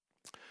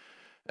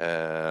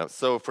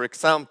 So, for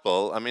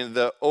example, I mean,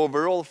 the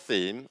overall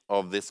theme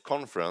of this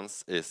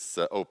conference is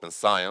open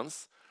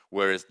science,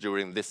 whereas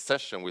during this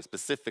session we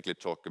specifically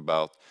talk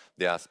about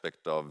the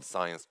aspect of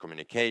science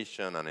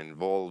communication and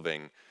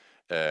involving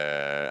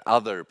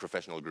other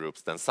professional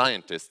groups than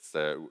scientists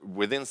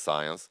within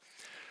science.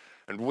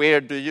 And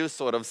where do you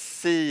sort of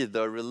see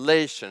the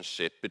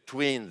relationship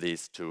between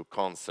these two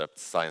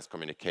concepts, science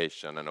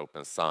communication and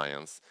open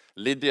science?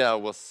 Lidía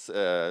was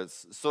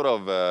sort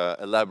of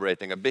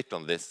elaborating a bit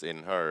on this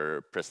in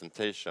her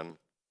presentation.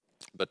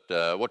 But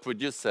what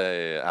would you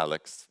say,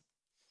 Alex?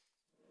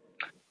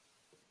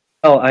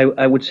 Well,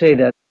 I would say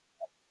that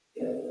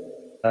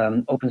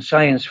open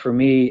science for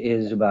me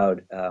is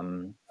about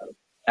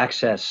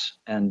access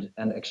and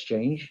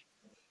exchange,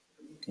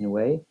 in a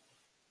way.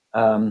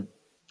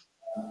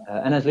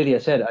 And as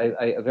Lidía said,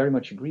 I very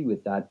much agree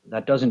with that.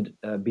 That doesn't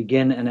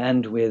begin and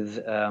end with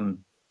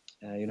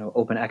you know,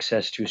 open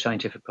access to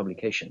scientific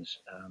publications.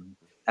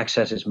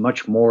 Access is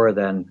much more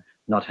than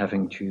not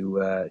having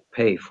to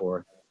pay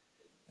for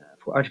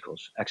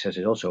articles. Access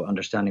is also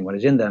understanding what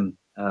is in them,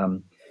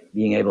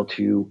 being able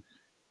to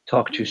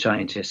talk to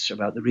scientists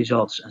about the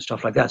results and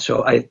stuff like that.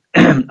 So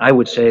I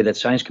would say that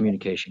science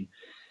communication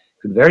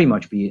could very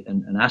much be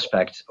an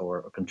aspect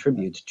or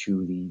contribute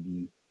to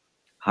the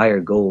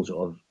higher goals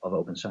of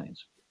open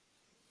science.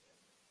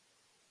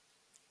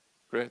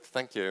 Great,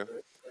 thank you.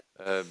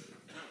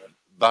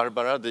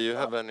 Barbara, do you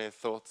have any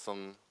thoughts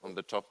on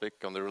the topic,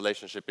 on the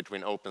relationship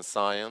between open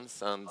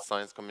science and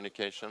science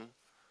communication?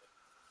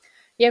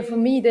 Yeah, for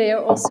me, they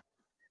are also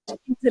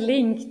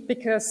interlinked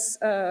because,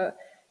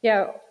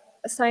 yeah,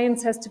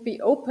 science has to be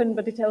open,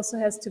 but it also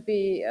has to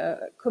be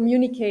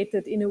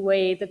communicated in a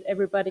way that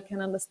everybody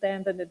can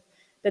understand, and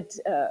that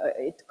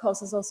it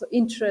causes also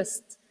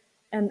interest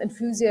and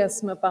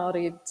enthusiasm about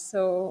it.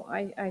 So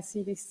I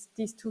see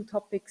these two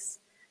topics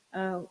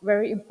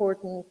very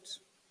important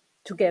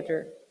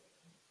together.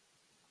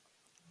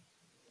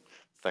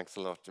 Thanks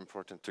a lot,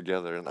 important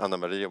together. And Anna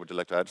Maria, would you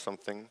like to add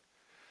something?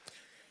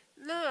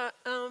 No,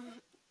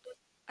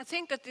 I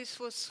think that this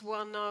was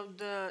one of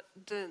the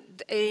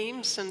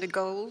aims and the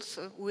goals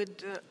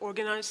with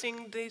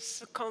organizing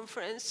this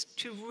conference,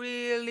 to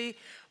really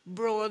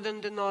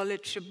broaden the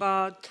knowledge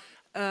about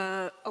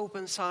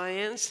open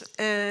science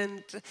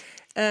and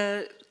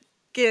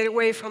get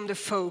away from the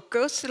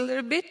focus a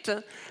little bit,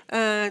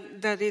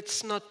 that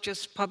it's not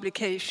just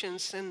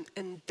publications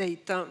and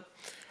data.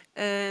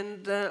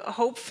 And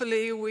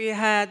hopefully we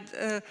had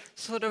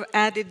sort of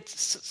added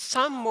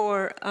some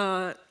more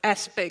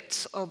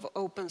aspects of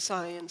open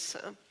science.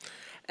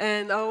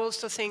 And I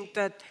also think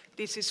that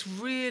this is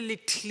really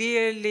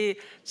clearly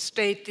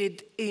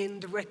stated in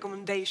the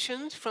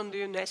recommendations from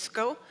the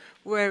UNESCO,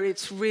 where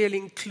it's really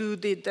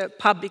included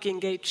public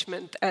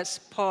engagement as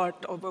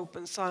part of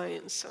open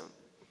science.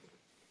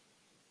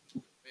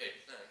 Great,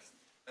 thanks.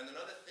 And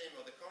another theme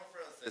of the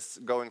conference is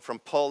going from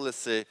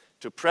policy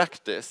to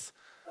practice.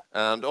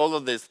 And all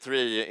of these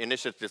three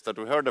initiatives that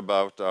we heard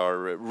about are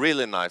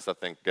really nice, I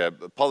think,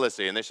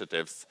 policy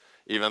initiatives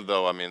even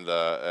though, I mean,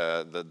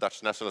 the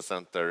Dutch National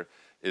Center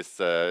is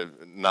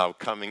now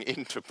coming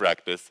into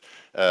practice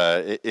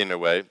in a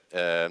way,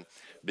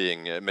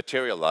 being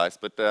materialized.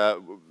 But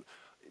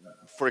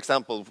for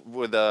example,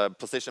 with a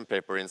position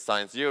paper in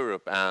Science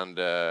Europe and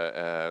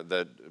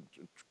the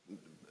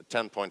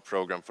 10-point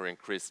program for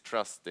increased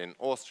trust in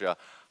Austria,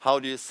 how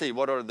do you see,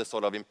 what are the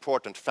sort of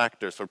important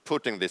factors for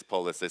putting these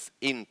policies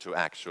into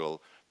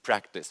actual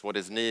practice? What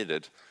is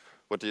needed?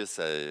 What do you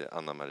say,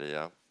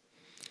 Anna-Maria?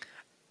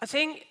 I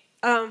think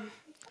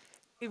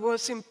it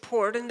was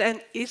important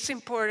and is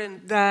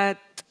important that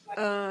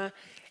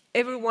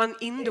everyone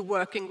in the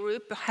working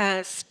group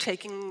has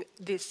taken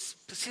this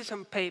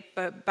position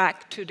paper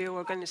back to the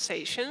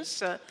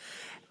organizations,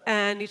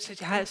 and it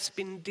has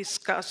been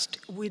discussed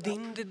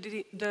within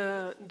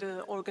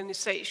the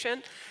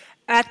organization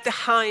at the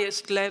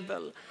highest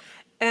level.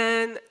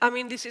 And I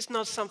mean, this is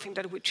not something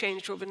that we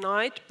change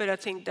overnight, but I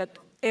think that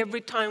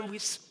every time we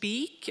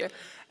speak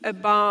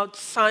about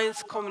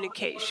science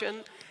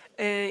communication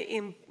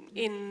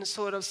in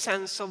sort of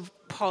sense of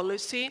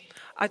policy,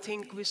 I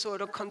think we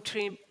sort of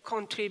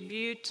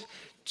contribute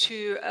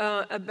to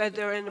a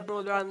better and a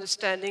broader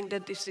understanding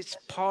that this is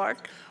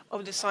part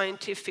of the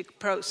scientific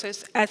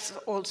process, as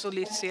also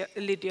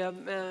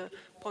Lidía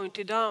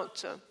pointed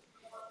out.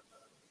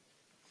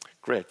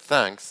 Great,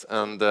 thanks.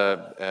 And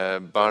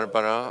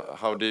Barbara,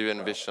 how do you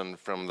envision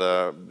from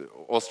the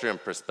Austrian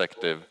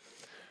perspective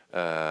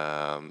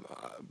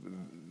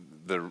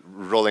the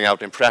rolling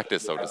out in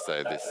practice, so to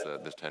say, this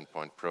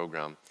 10-point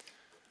program?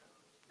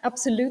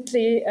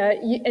 Absolutely,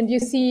 and you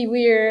see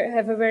we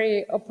have a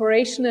very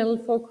operational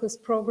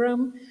focused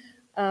program,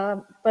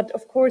 but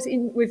of course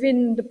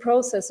within the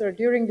process or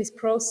during this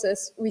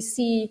process we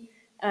see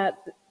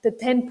the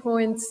 10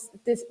 points,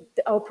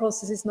 our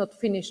process is not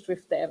finished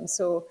with them.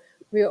 So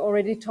we are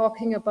already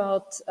talking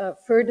about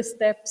further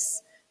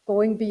steps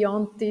going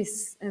beyond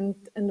this, and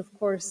of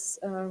course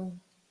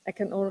I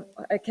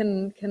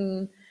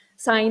can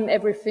sign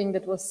everything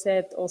that was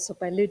said also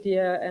by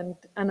Lidía and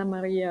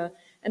Anna-Maria,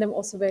 and I'm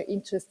also very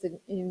interested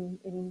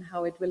in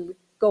how it will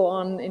go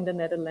on in the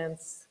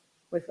Netherlands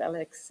with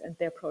Alex and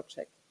their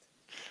project.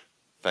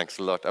 Thanks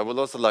a lot. I would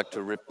also like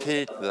to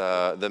repeat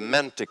the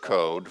Menti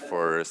code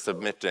for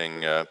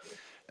submitting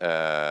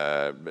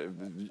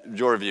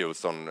your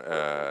views on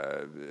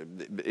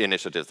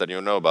initiatives that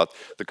you know about.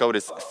 The code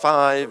is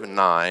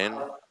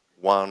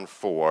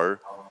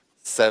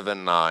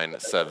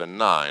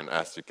 59147979,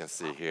 as you can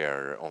see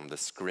here on the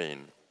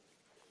screen.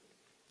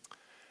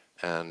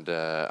 And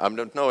I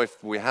don't know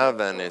if we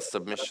have any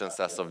submissions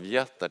as of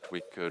yet that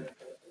we could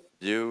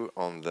view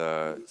on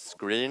the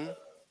screen.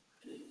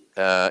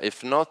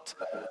 If not,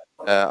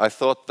 I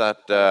thought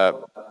that,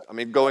 I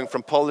mean, going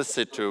from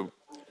policy to,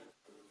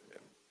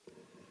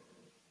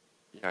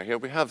 yeah, here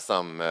we have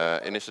some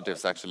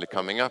initiatives actually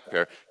coming up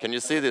here. Can you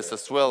see this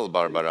as well,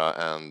 Barbara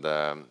and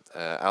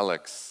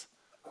Alex?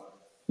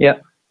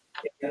 Yeah.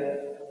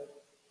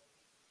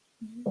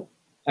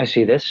 I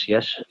see this,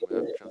 yes.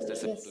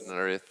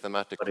 Transdisciplinary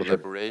thematic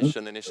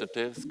collaboration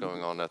initiatives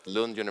going on at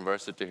Lund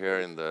University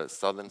here in the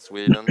southern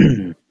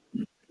Sweden.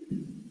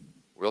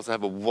 We also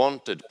have a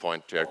wanted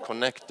point here,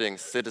 connecting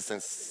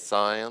citizen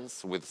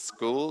science with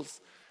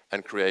schools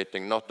and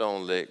creating not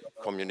only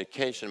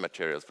communication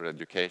materials for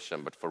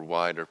education, but for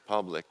wider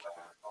public.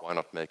 Why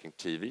not making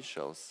TV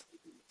shows?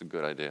 It's a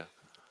good idea.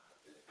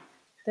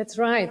 That's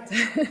right.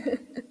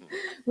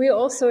 We're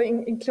also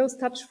in close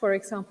touch, for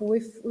example,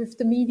 with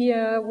the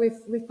media,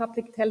 with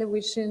public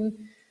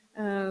television,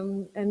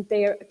 and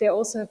they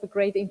also have a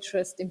great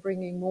interest in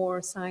bringing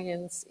more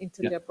science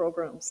into their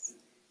programs.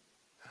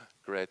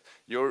 Great.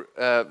 You're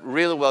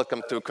really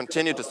welcome to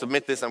continue to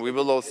submit this, and we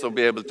will also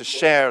be able to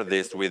share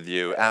this with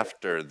you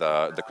after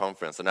the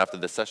conference and after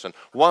the session.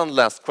 One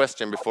last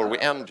question before we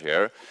end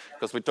here,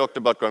 because we talked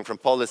about going from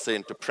policy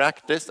into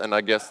practice, and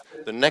I guess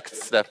the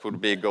next step would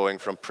be going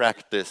from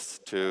practice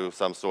to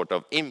some sort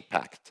of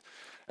impact.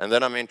 And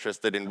then I'm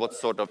interested in what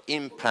sort of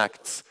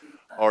impacts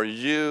are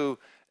you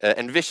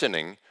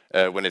envisioning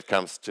when it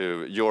comes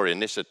to your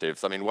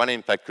initiatives. I mean, one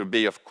impact could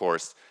be, of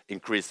course,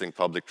 increasing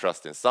public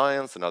trust in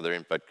science. Another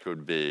impact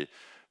could be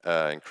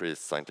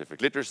increased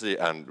scientific literacy.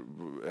 And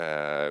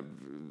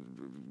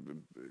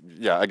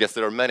yeah, I guess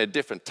there are many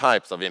different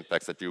types of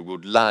impacts that you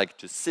would like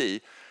to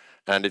see.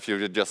 And if you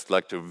would just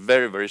like to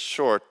very, very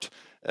short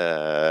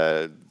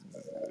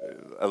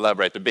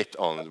elaborate a bit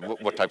on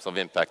what types of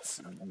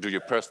impacts do you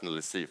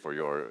personally see for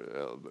your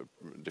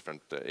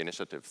different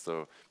initiatives. So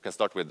you can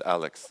start with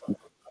Alex.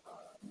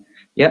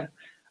 Yeah,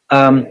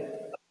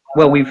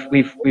 well,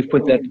 we've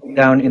put that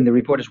down in the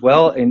report as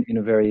well in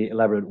a very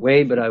elaborate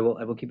way, but I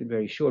will keep it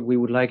very short. We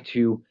would like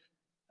to,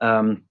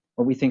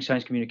 what we think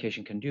science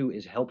communication can do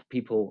is help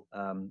people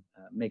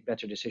make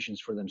better decisions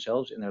for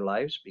themselves in their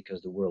lives,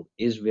 because the world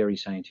is very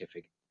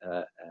scientific,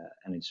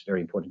 and it's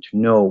very important to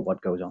know what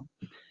goes on.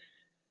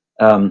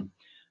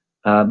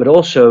 But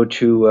also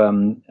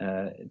to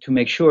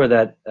make sure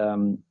that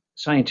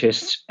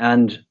scientists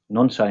and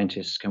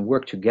non-scientists can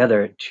work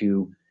together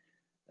to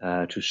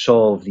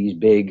solve these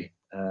big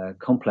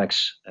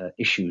complex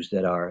issues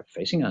that are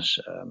facing us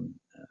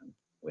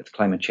with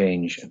climate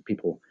change and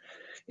people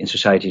in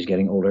societies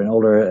getting older and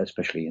older,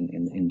 especially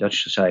in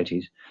Dutch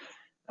societies,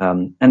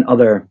 and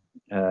other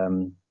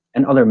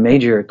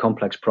major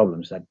complex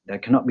problems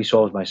that cannot be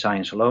solved by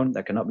science alone,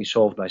 that cannot be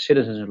solved by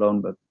citizens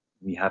alone, but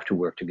we have to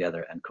work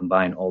together and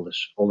combine all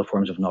the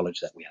forms of knowledge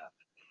that we have.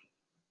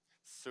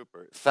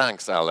 Super.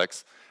 Thanks,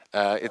 Alex.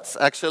 It's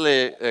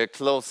actually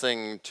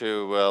closing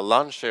to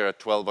lunch here at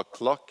 12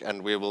 o'clock,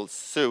 and we will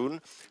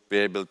soon be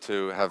able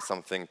to have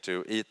something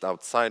to eat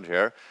outside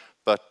here.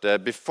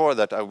 But before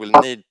that, I will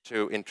need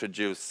to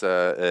introduce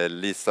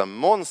Lisa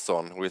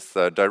Månsson, who is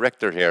the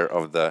director here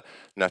of the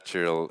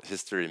Natural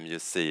History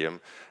Museum.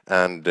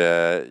 And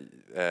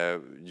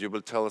you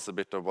will tell us a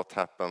bit of what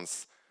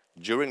happens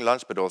during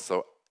lunch, but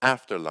also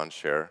after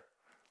lunch here.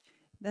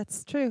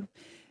 That's true.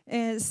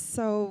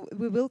 So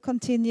we will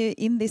continue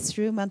in this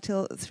room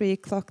until 3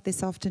 o'clock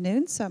this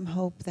afternoon. So I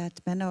hope that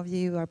many of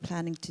you are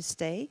planning to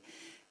stay.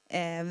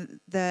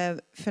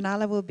 The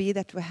finale will be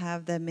that we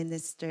have the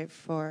Minister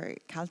for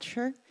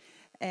Culture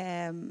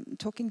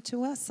talking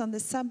to us on the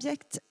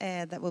subject.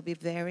 That will be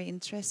very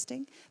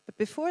interesting. But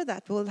before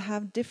that, we'll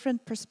have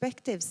different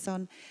perspectives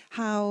on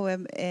how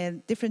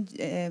different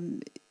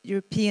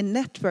European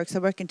networks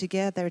are working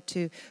together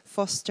to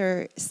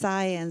foster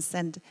science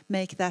and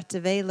make that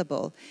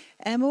available.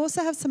 And we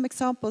also have some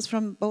examples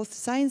from both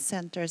science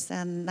centers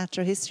and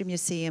Natural History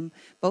Museum,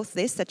 both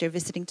this that you're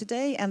visiting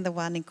today and the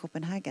one in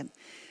Copenhagen.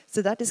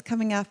 So that is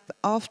coming up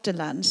after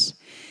lunch.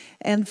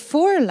 And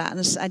for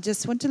lunch, I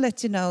just want to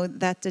let you know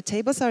that the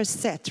tables are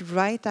set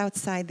right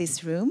outside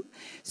this room.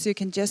 So you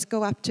can just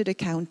go up to the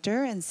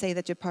counter and say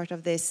that you're part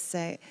of this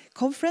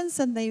conference,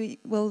 and they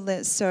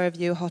will serve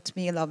you a hot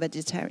meal of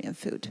vegetarian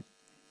food.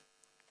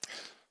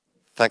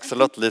 Thanks a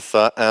lot,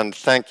 Lisa, and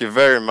thank you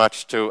very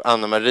much to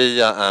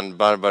Anna-Maria and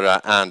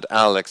Barbara and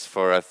Alex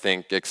for, I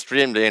think,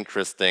 extremely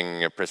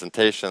interesting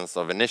presentations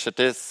of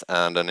initiatives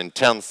and an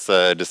intense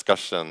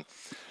discussion.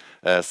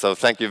 So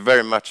thank you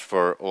very much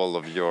for all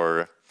of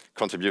your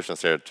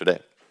contributions here today.